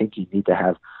really think you need to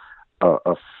have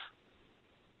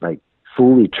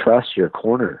fully trust your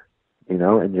corner, you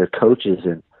know, and your coaches,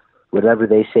 and whatever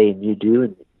they say and you do,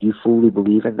 and you fully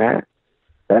believe in that,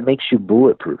 that makes you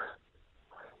bulletproof.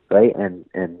 Right. And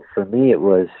for me, it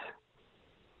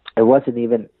wasn't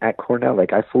even at Cornell.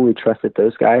 Like, I fully trusted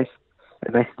those guys,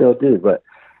 and I still do. But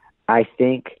I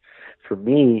think for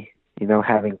me, you know,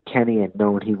 having Kenny and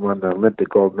knowing he won the Olympic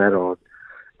gold medal,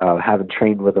 having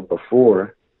trained with him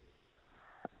before,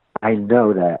 I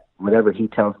know that whatever he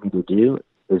tells me to do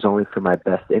is only for my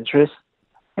best interest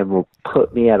and will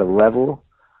put me at a level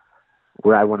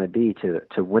where I want to be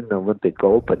to win the Olympic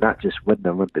gold, but not just win the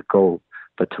Olympic gold,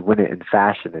 but to win it in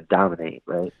fashion and dominate,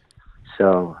 right?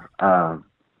 So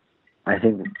I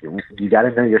think you got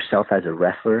to know yourself as a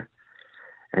wrestler,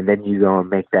 and then you go and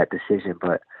make that decision.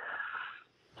 But,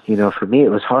 you know, for me, it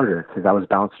was harder because I was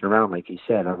bouncing around, like you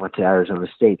said. I went to Arizona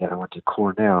State, then I went to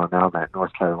Cornell, and now I'm at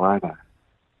North Carolina.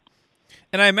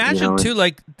 And I imagine, You know, too,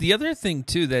 like, the other thing,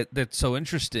 too, that's so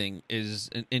interesting is,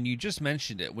 and you just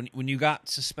mentioned it, when you got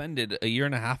suspended a year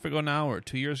and a half ago now, or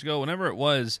 2 years ago, whenever it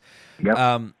was,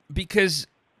 yep. Because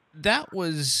that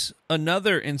was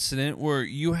another incident where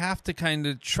you have to kind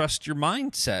of trust your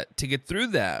mindset to get through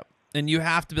that. And you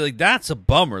have to be like, that's a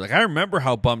bummer. Like, I remember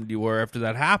how bummed you were after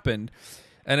that happened.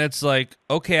 And it's like,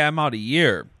 okay, I'm out a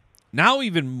year. Now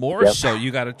even more so,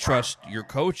 you got to trust your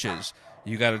coaches.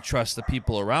 You got to trust the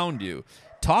people around you.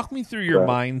 Talk me through your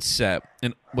mindset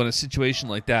and when a situation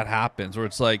like that happens, where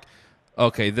it's like,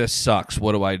 okay, this sucks.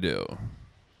 What do I do?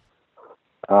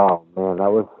 Oh man,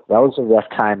 that was a rough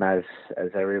time, as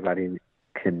everybody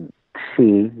can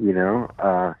see. You know,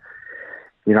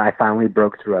 I finally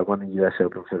broke through. I won the U.S.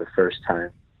 Open for the first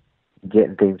time,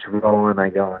 getting things rolling. I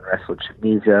go and wrestle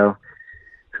Chamizo,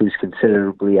 who's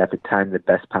considerably at the time the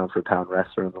best pound-for-pound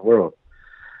wrestler in the world.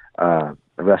 I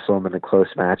wrestle him in a close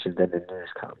match, and then the news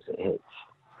comes and hits.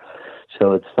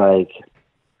 So it's like,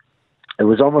 it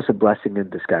was almost a blessing in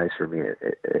disguise for me.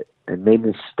 It made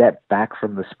me step back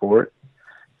from the sport,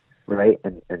 right,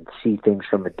 and see things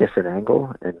from a different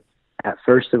angle. And at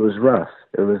first it was rough.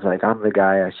 It was like, I'm the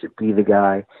guy, I should be the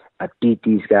guy. I beat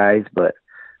these guys, but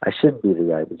I shouldn't be the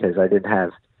guy because I didn't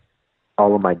have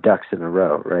all of my ducks in a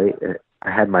row, right?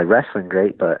 I had my wrestling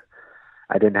great, but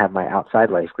I didn't have my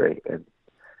outside life great. And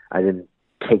I didn't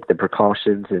take the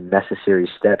precautions and necessary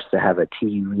steps to have a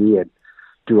TUE and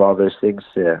do all those things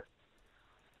to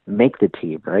make the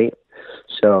team, right?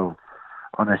 So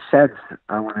on a sense,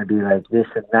 I want to be like this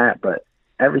and that, but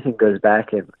everything goes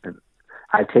back and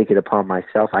I take it upon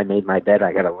myself. I made my bed,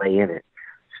 I got to lay in it.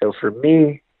 So for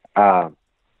me,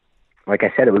 like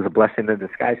I said, it was a blessing in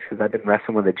disguise because I've been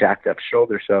wrestling with a jacked up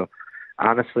shoulder. So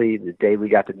honestly, the day we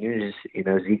got the news,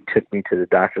 Zeke took me to the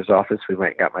doctor's office. We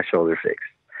went and got my shoulder fixed,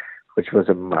 which was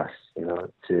a must,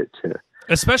 to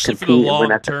especially for the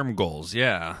long-term goals.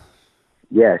 Yeah.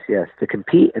 Yes. To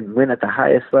compete and win at the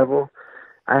highest level,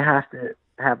 I have to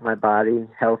have my body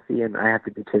healthy and I have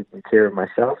to be taking care of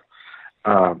myself.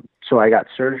 So I got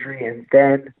surgery, and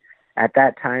then at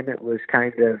that time it was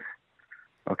kind of,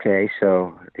 okay,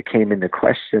 so it came into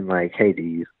question like, hey, do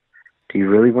you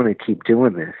really want to keep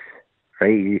doing this,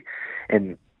 right?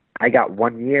 And I got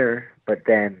 1 year, but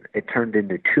then it turned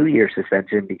into 2-year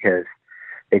suspension because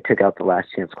they took out the last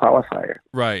chance qualifier.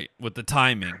 Right, with the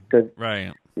timing. So,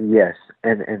 right. Yes,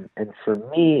 and for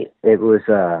me, it was,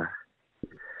 I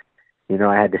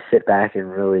had to sit back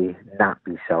and really not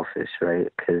be selfish,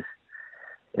 right? Because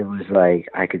it was like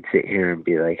I could sit here and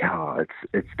be like, oh,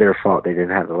 it's their fault. They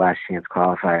didn't have the last chance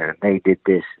qualifier, and they did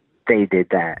this, they did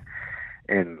that.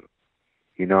 And,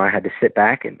 I had to sit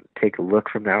back and take a look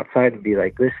from the outside and be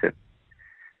like, listen,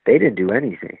 they didn't do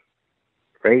anything,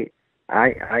 right?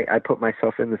 I put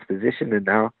myself in this position, and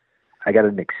now I got to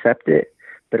accept it,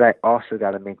 but I also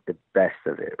got to make the best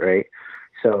of it, right?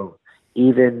 So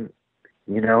even,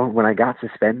 when I got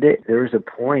suspended, there was a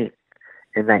point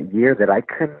in that year that I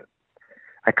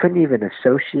couldn't even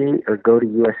associate or go to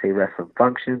USA Wrestling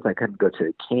functions. I couldn't go to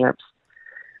the camps.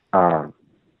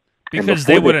 Because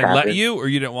they wouldn't let you, or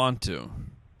you didn't want to?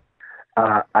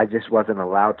 I just wasn't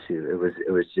allowed to.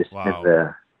 It was just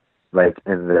wow.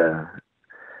 in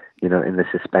the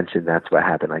suspension. That's what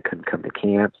happened. I couldn't come to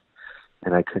camps,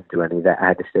 and I couldn't do any of that. I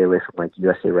had to stay away from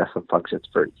USA Wrestling functions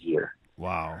for a year.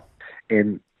 Wow.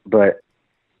 But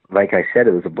like I said,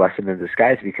 it was a blessing in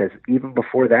disguise because even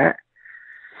before that,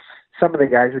 some of the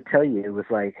guys would tell you it was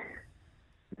like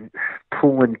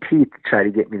pulling teeth to try to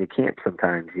get me to camp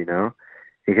sometimes,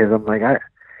 because I'm like,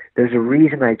 there's a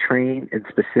reason I train in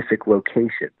specific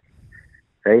locations,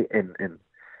 right? And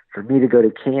for me to go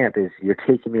to camp is you're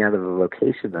taking me out of the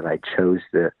location that I chose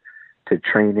to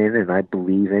train in, and I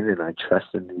believe in, and I trust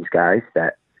in these guys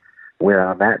that where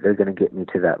I'm at, they're going to get me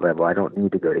to that level. I don't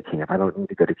need to go to camp.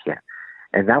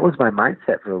 And that was my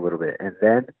mindset for a little bit. And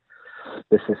then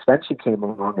the suspension came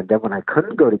along, and then when I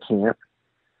couldn't go to camp,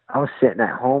 I was sitting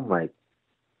at home like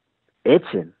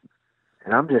itching,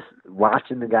 and I'm just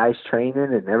watching the guys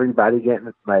training and everybody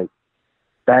getting like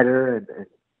better and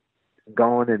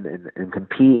going and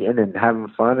competing and having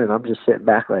fun, and I'm just sitting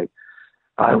back like,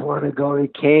 I want to go to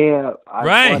camp.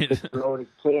 I want to go to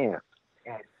camp.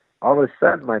 And all of a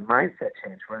sudden, my mindset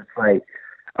changed where it's like,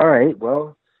 all right,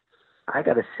 well, I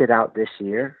got to sit out this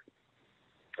year.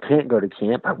 Can't go to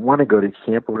camp. I want to go to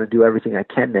camp. I want to do everything I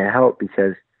can to help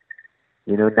because,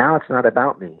 now it's not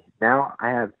about me. Now I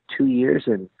have 2 years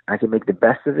and I can make the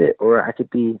best of it, or I could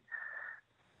be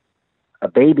a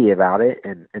baby about it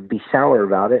and be sour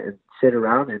about it and sit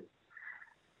around and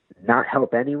not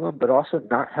help anyone, but also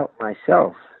not help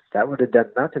myself. That would have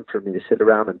done nothing for me to sit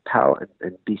around and pout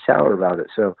and be sour about it.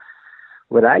 So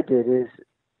what I did is,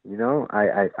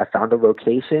 I found a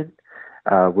location,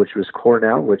 which was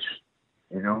Cornell, which,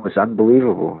 was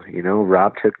unbelievable.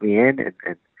 Rob took me in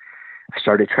and I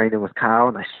started training with Kyle,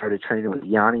 and I started training with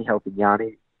Yanni, helping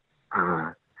Yanni.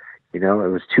 It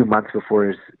was 2 months before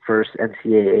his first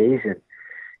NCAAs, and,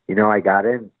 I got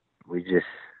in. As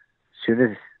soon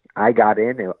as I got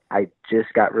in, I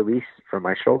just got released from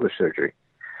my shoulder surgery.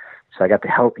 So I got to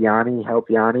help Yanni,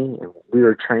 and we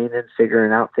were training,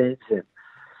 figuring out things, and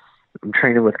I'm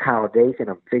training with Kyle Dake, and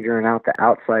I'm figuring out the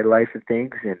outside life of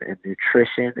things and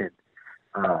nutrition and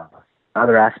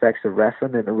other aspects of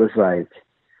wrestling, and it was like,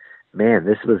 man,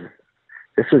 this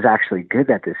was actually good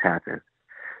that this happened.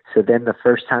 So then the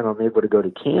first time I'm able to go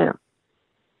to camp,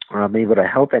 or I'm able to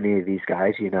help any of these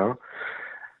guys,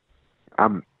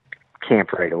 I'm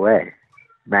camp right away.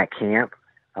 at camp,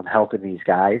 I'm helping these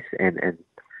guys, and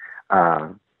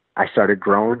I started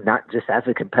growing, not just as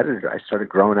a competitor. I started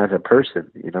growing as a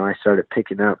person. I started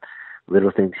picking up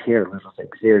little things here, little things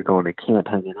there, going to camp,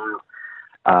 hanging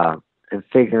out, and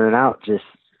figuring out just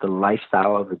the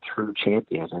lifestyle of a true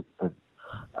champion. And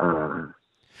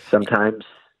sometimes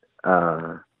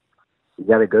you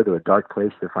got to go to a dark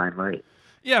place to find light.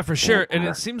 Yeah, for sure. And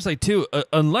it seems like, too,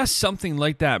 unless something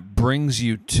like that brings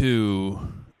you to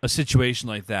a situation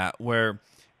like that, where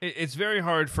it's very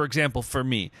hard, for example, for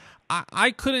me,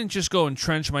 I couldn't just go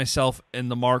entrench myself in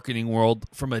the marketing world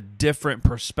from a different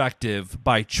perspective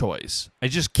by choice. I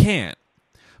just can't.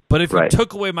 But if you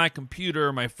took away my computer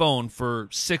or my phone for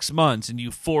 6 months and you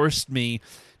forced me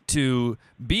to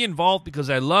be involved because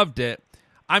I loved it,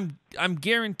 I'm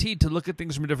guaranteed to look at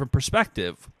things from a different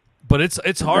perspective. But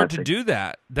it's hard to do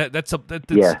that. That's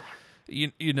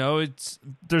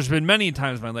there's been many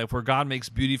times in my life where God makes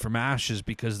beauty from ashes,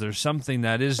 because there's something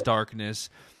that is darkness,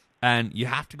 and you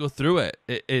have to go through it.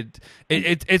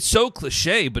 It's so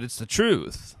cliche, but it's the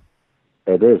truth.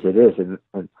 It is, and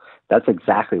that's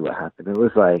exactly what happened. It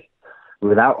was like,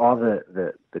 without all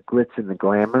the glitz and the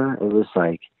glamour, it was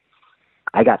like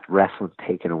I got wrestling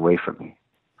taken away from me.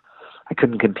 I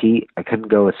couldn't compete. I couldn't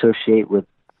go associate with,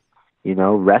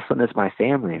 wrestling is my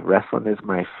family. Wrestling is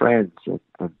my friends. And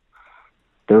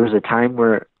there was a time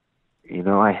where,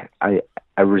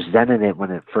 I resented it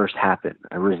when it first happened.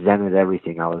 I resented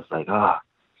everything. I was like, oh,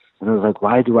 and I was like,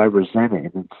 why do I resent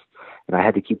it? And I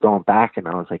had to keep going back, and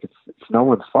I was like, it's no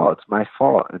one's fault. It's my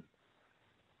fault. And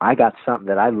I got something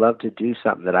that I love to do,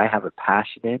 something that I have a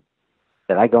passion in,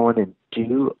 that I go in and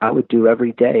do. I would do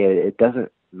every day. It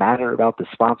doesn't matter about the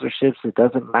sponsorships. It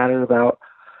doesn't matter about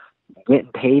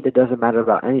getting paid. It doesn't matter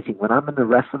about anything. When I'm in the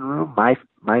wrestling room, my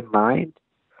mind,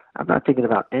 I'm not thinking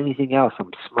about anything else.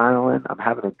 I'm smiling. I'm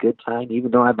having a good time.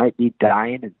 Even though I might be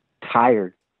dying and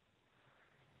tired,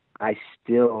 I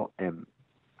still am.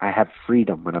 I have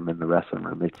freedom when I'm in the wrestling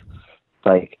room. It's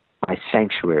like my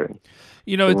sanctuary.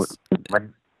 It's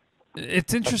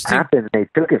interesting. It happened, they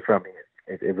took it from me.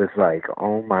 It was like,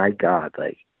 oh my God,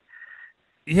 like,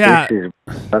 yeah, this is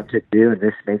what I love to do, and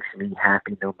this makes me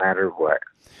happy no matter what.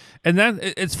 And then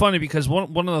it's funny, because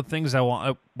one of the things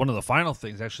one of the final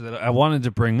things actually that I wanted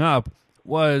to bring up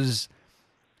was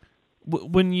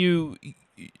when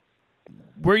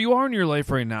where you are in your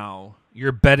life right now,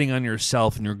 you're betting on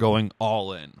yourself and you're going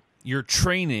all in. You're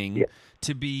training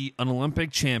to be an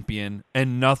Olympic champion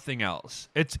and nothing else.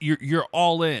 You're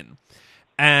all in.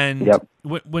 And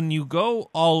when you go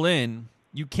all in,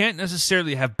 you can't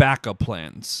necessarily have backup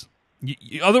plans.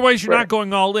 Otherwise, you're not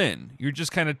going all in. You're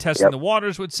just kind of testing the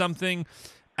waters with something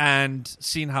and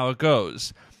seeing how it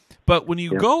goes. But when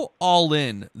you go all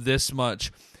in this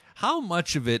much, how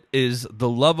much of it is the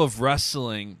love of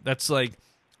wrestling that's like,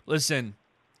 listen,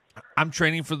 I'm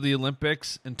training for the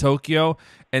Olympics in Tokyo,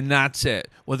 and that's it.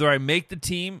 Whether I make the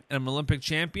team and I'm an Olympic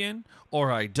champion,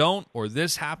 or I don't, or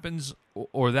this happens,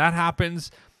 or that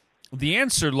happens, the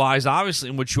answer lies obviously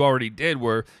in what you already did,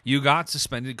 where you got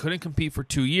suspended, couldn't compete for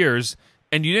 2 years,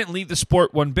 and you didn't leave the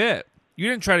sport one bit. You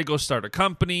didn't try to go start a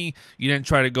company. You didn't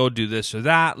try to go do this or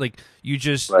that. Like, you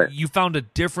just you found a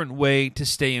different way to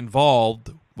stay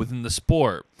involved within the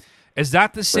sport. Is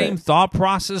that the same thought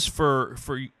process for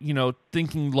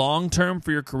thinking long term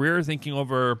for your career, thinking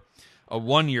over a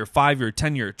 1 year, 5 year,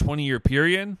 10 year, 20-year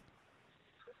period?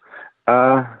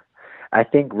 I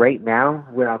think right now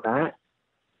where I'm at,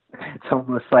 it's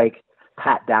almost like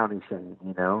Pat Downey saying,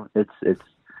 it's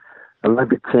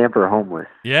Olympic champ or homeless.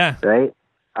 Yeah. Right?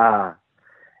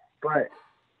 But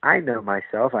I know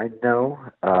myself. I know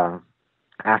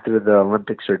after the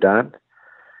Olympics are done,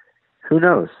 who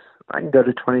knows? I can go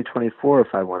to 2024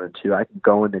 if I wanted to. I can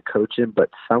go into coaching, but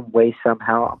some way,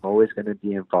 somehow, I'm always going to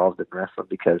be involved in wrestling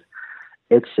because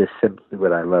it's just simply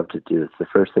what I love to do. It's the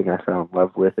first thing I fell in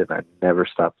love with, and I never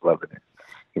stopped loving it.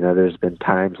 There's been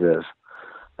times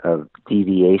of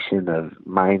deviation, of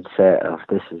mindset, of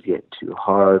this is getting too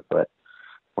hard, but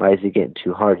why is it getting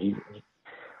too hard?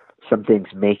 Some things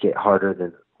make it harder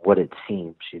than what it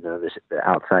seems. There's the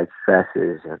outside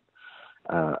stresses and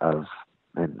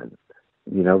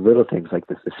little things like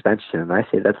the suspension. And I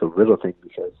say that's a little thing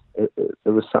because it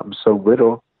was something so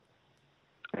little,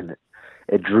 and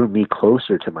it drew me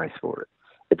closer to my sport.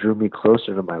 It drew me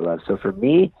closer to my love. So for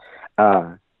me,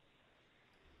 I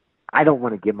don't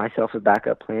want to give myself a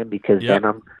backup plan because then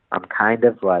I'm kind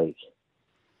of like,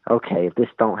 okay, if this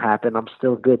don't happen, I'm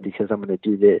still good because I'm going to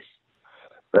do this,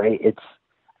 right?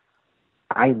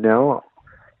 I know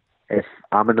if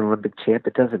I'm an Olympic champ,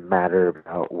 it doesn't matter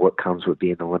about what comes with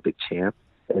being an Olympic champ.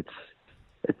 It's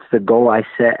the goal I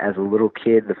set as a little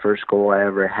kid, the first goal I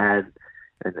ever had,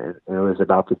 and it was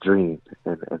about the dream.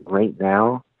 And right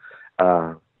now,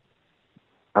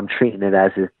 I'm treating it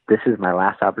as if this is my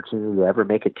last opportunity to ever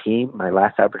make a team, my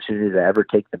last opportunity to ever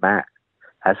take the mat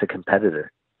as a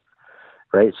competitor,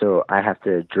 right? So I have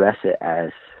to address it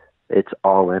as it's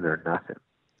all in or nothing.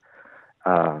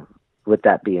 With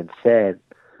that being said,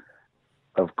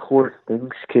 of course,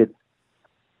 things could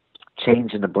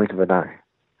change in the blink of an eye,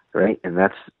 right? And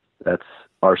that's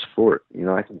our sport. You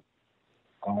know, I can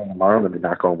go home tomorrow, let me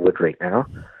knock on wood right now,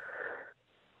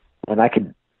 and I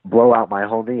could blow out my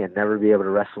whole knee and never be able to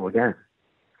wrestle again,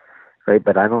 right?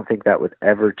 But I don't think that would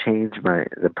ever change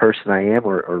the person I am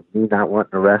or me not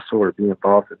wanting to wrestle or be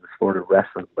involved in the sport of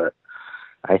wrestling. But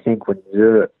I think when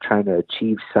you're trying to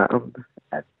achieve something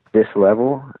at this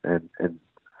level, and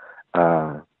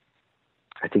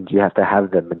I think you have to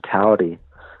have the mentality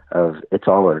of it's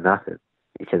all or nothing,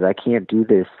 because I can't do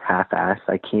this half-ass.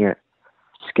 I can't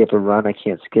skip a run. I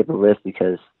can't skip a lift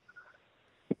because,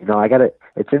 you know,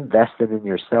 it's invested in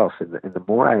yourself. And the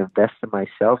more I invest in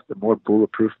myself, the more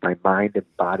bulletproof my mind and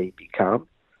body become.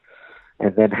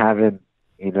 And then having,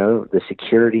 you know, the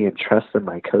security and trust in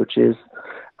my coaches,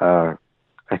 I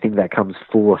think that comes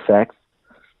full effect,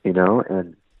 you know.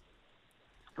 And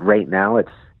right now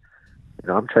it's, you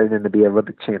know, I'm training to be an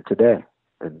Olympic champ today.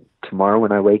 And tomorrow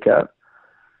when I wake up,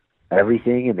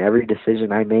 everything and every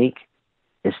decision I make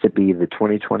is to be the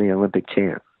 2020 Olympic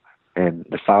champ. And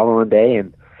the following day,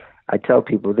 and I tell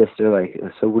people this, they're like,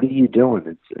 so what are you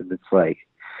doing? It's like,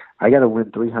 I got to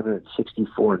win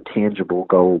 364 intangible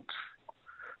golds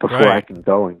before Right. I can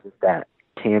go and get that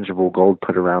tangible gold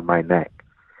put around my neck.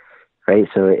 Right?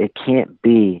 So it can't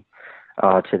be,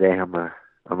 today I'm a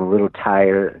little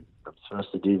tired. I'm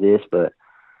supposed to do this, but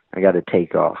I got to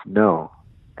take off. No.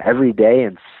 Every day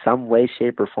in some way,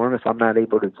 shape, or form, if I'm not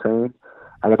able to train,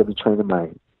 I got to be training my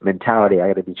mentality. I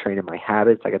got to be training my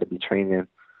habits. I got to be training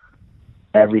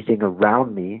everything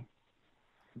around me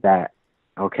that,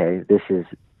 okay, this is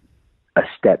a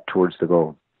step towards the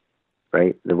goal,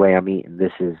 right? The way I'm eating,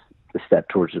 this is the step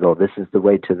towards the goal. This is the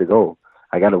way to the goal.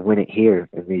 I got to win it here.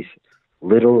 And these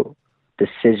little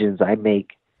decisions I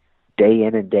make day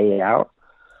in and day out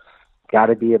got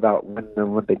to be about winning the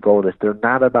Olympic gold. If they're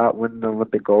not about winning the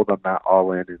Olympic gold, I'm not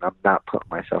all in, and I'm not putting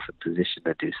myself in position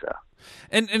to do so.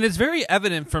 And it's very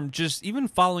evident from just even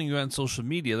following you on social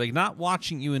media, like not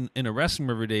watching you in a wrestling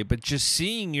room every day, but just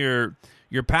seeing your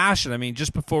passion. I mean,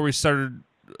 just before we started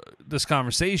this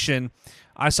conversation,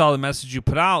 I saw the message you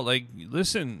put out, like,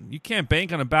 listen, you can't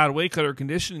bank on a bad weight cut or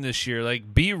conditioning this year.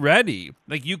 Like, be ready.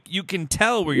 Like, you can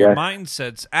tell where your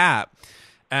mindset's at.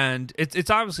 And it's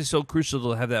obviously so crucial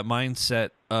to have that mindset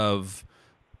of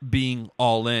being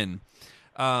all in.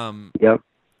 Yep.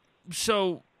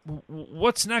 So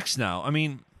what's next now? I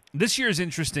mean, this year is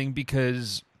interesting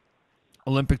because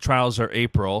Olympic trials are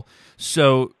April.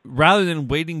 So rather than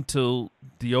waiting till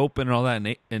the Open and all that,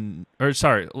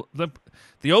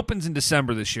 the Open's in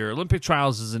December this year. Olympic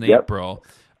trials is in April.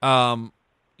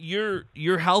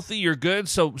 You're healthy, you're good.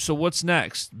 So what's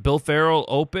next? Bill Farrell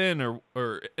Open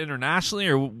or internationally,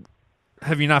 or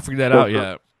have you not figured that out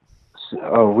yet?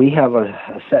 So we have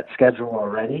a set schedule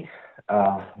already,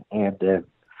 and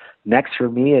next for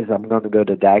me is I'm going to go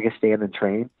to Dagestan and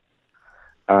train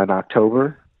in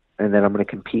October, and then I'm going to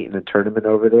compete in a tournament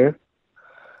over there.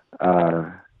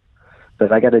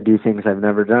 But I got to do things I've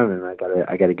never done, and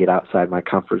I got to get outside my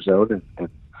comfort zone and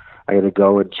I got to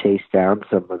go and chase down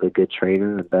some of the good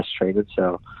training and best training.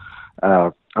 So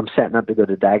I'm setting up to go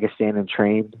to Dagestan and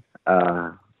train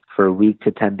for a week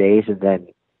to 10 days and then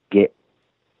get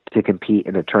to compete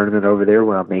in a tournament over there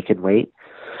where I'm making weight.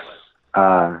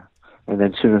 And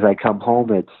then as soon as I come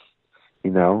home, it's,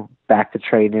 you know, back to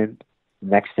training.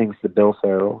 Next thing's the Bill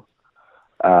Farrell.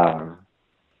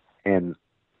 And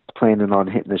planning on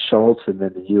hitting the Schultz and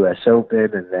then the U.S.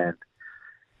 Open. And then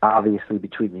obviously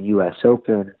between the U.S.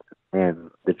 Open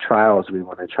and the trials, we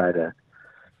want to try to,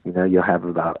 you know, you'll have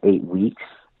about 8 weeks.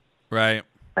 Right.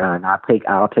 And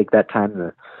I'll take that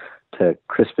time to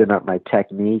crispen up my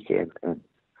technique and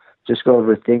just go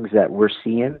over things that we're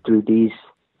seeing through these,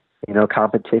 you know,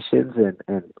 competitions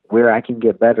and where I can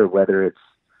get better, whether it's,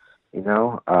 you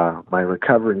know, my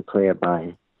recovery plan,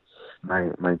 my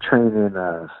training,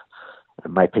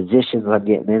 my positions I'm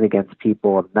getting in against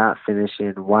people I'm not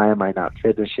finishing. Why am I not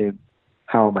finishing?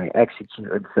 How am I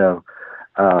executing? So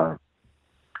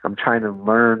I'm trying to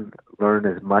learn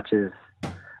as much as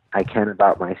I can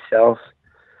about myself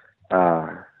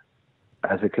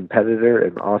as a competitor,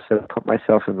 and also put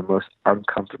myself in the most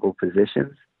uncomfortable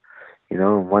positions. You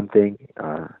know, and one thing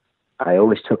I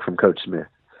always took from Coach Smith,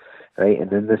 right?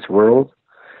 And in this world,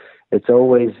 it's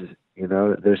always,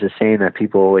 there's a saying that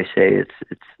people always say,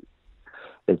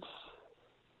 it's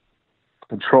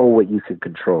control what you can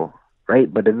control,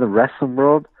 right? But in the wrestling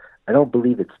world, I don't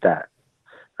believe it's that,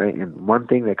 right? And one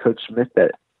thing that Coach Smith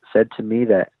that said to me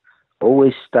that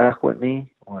always stuck with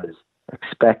me was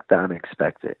expect the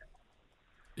unexpected.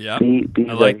 Yeah, be I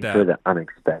ready like that. for the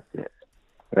unexpected,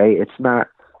 right? It's not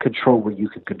control what you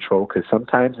can control, because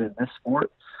sometimes in this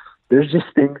sport, there's just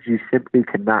things you simply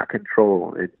cannot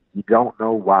control. You don't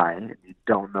know why, and you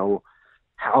don't know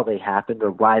how they happened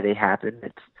or why they happened.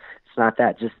 It's not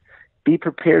that. Just be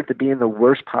prepared to be in the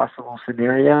worst possible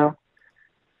scenario.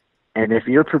 And if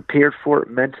you're prepared for it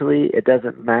mentally, it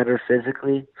doesn't matter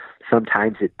physically.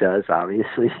 Sometimes it does,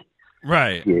 obviously.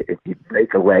 Right. If you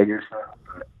break a leg or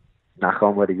something, knock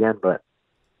on wood again, but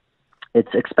it's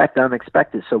expect the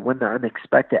unexpected. So when the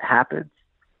unexpected happens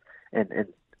and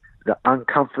the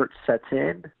uncomfort sets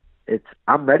in,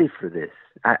 I'm ready for this.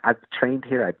 I've trained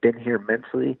here. I've been here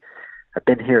mentally. I've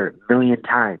been here a million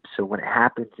times. So when it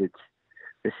happens,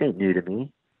 this ain't new to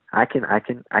me. I can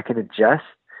adjust,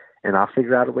 and I'll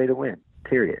figure out a way to win.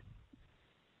 Period.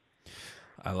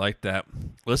 I like that.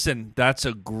 Listen, that's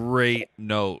a great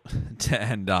note to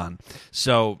end on.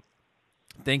 So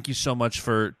thank you so much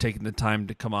for taking the time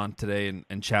to come on today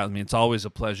and chat with me. It's always a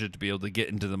pleasure to be able to get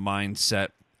into the mindset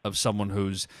of someone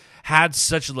who's had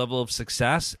such a level of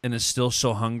success and is still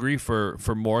so hungry for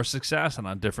more success on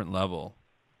a different level.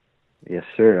 Yes,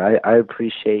 sir. I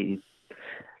appreciate you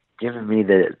giving me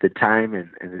the time,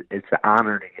 and it's an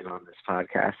honor to get on this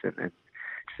podcast and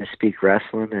to speak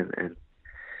wrestling and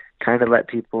kind of let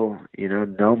people,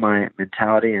 know my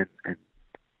mentality and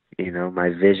my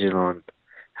vision on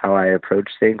how I approach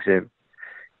things. And,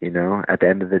 at the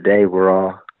end of the day, we're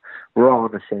all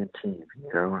on the same team.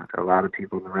 A lot of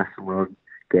people in the wrestling world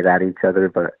get at each other,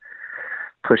 but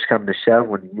push come to shove,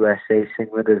 when the USA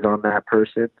singlet is on that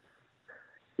person,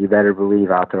 you better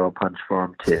believe I'll throw a punch for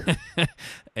him too.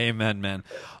 Amen, man.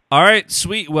 All right,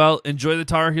 sweet. Well, enjoy the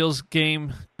Tar Heels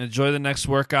game. Enjoy the next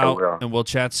workout, and we'll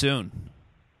chat soon.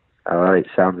 All right,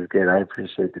 sounds good. I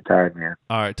appreciate the time, man.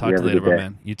 All right, talk to you later, my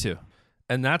man. You too.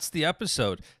 And that's the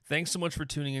episode. Thanks so much for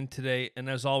tuning in today. And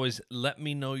as always, let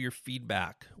me know your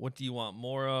feedback. What do you want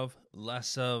more of,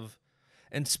 less of?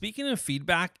 And speaking of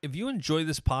feedback, if you enjoy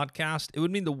this podcast, it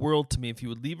would mean the world to me if you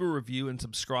would leave a review and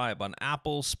subscribe on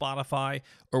Apple, Spotify,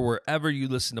 or wherever you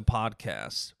listen to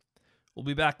podcasts. We'll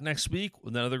be back next week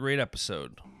with another great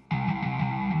episode.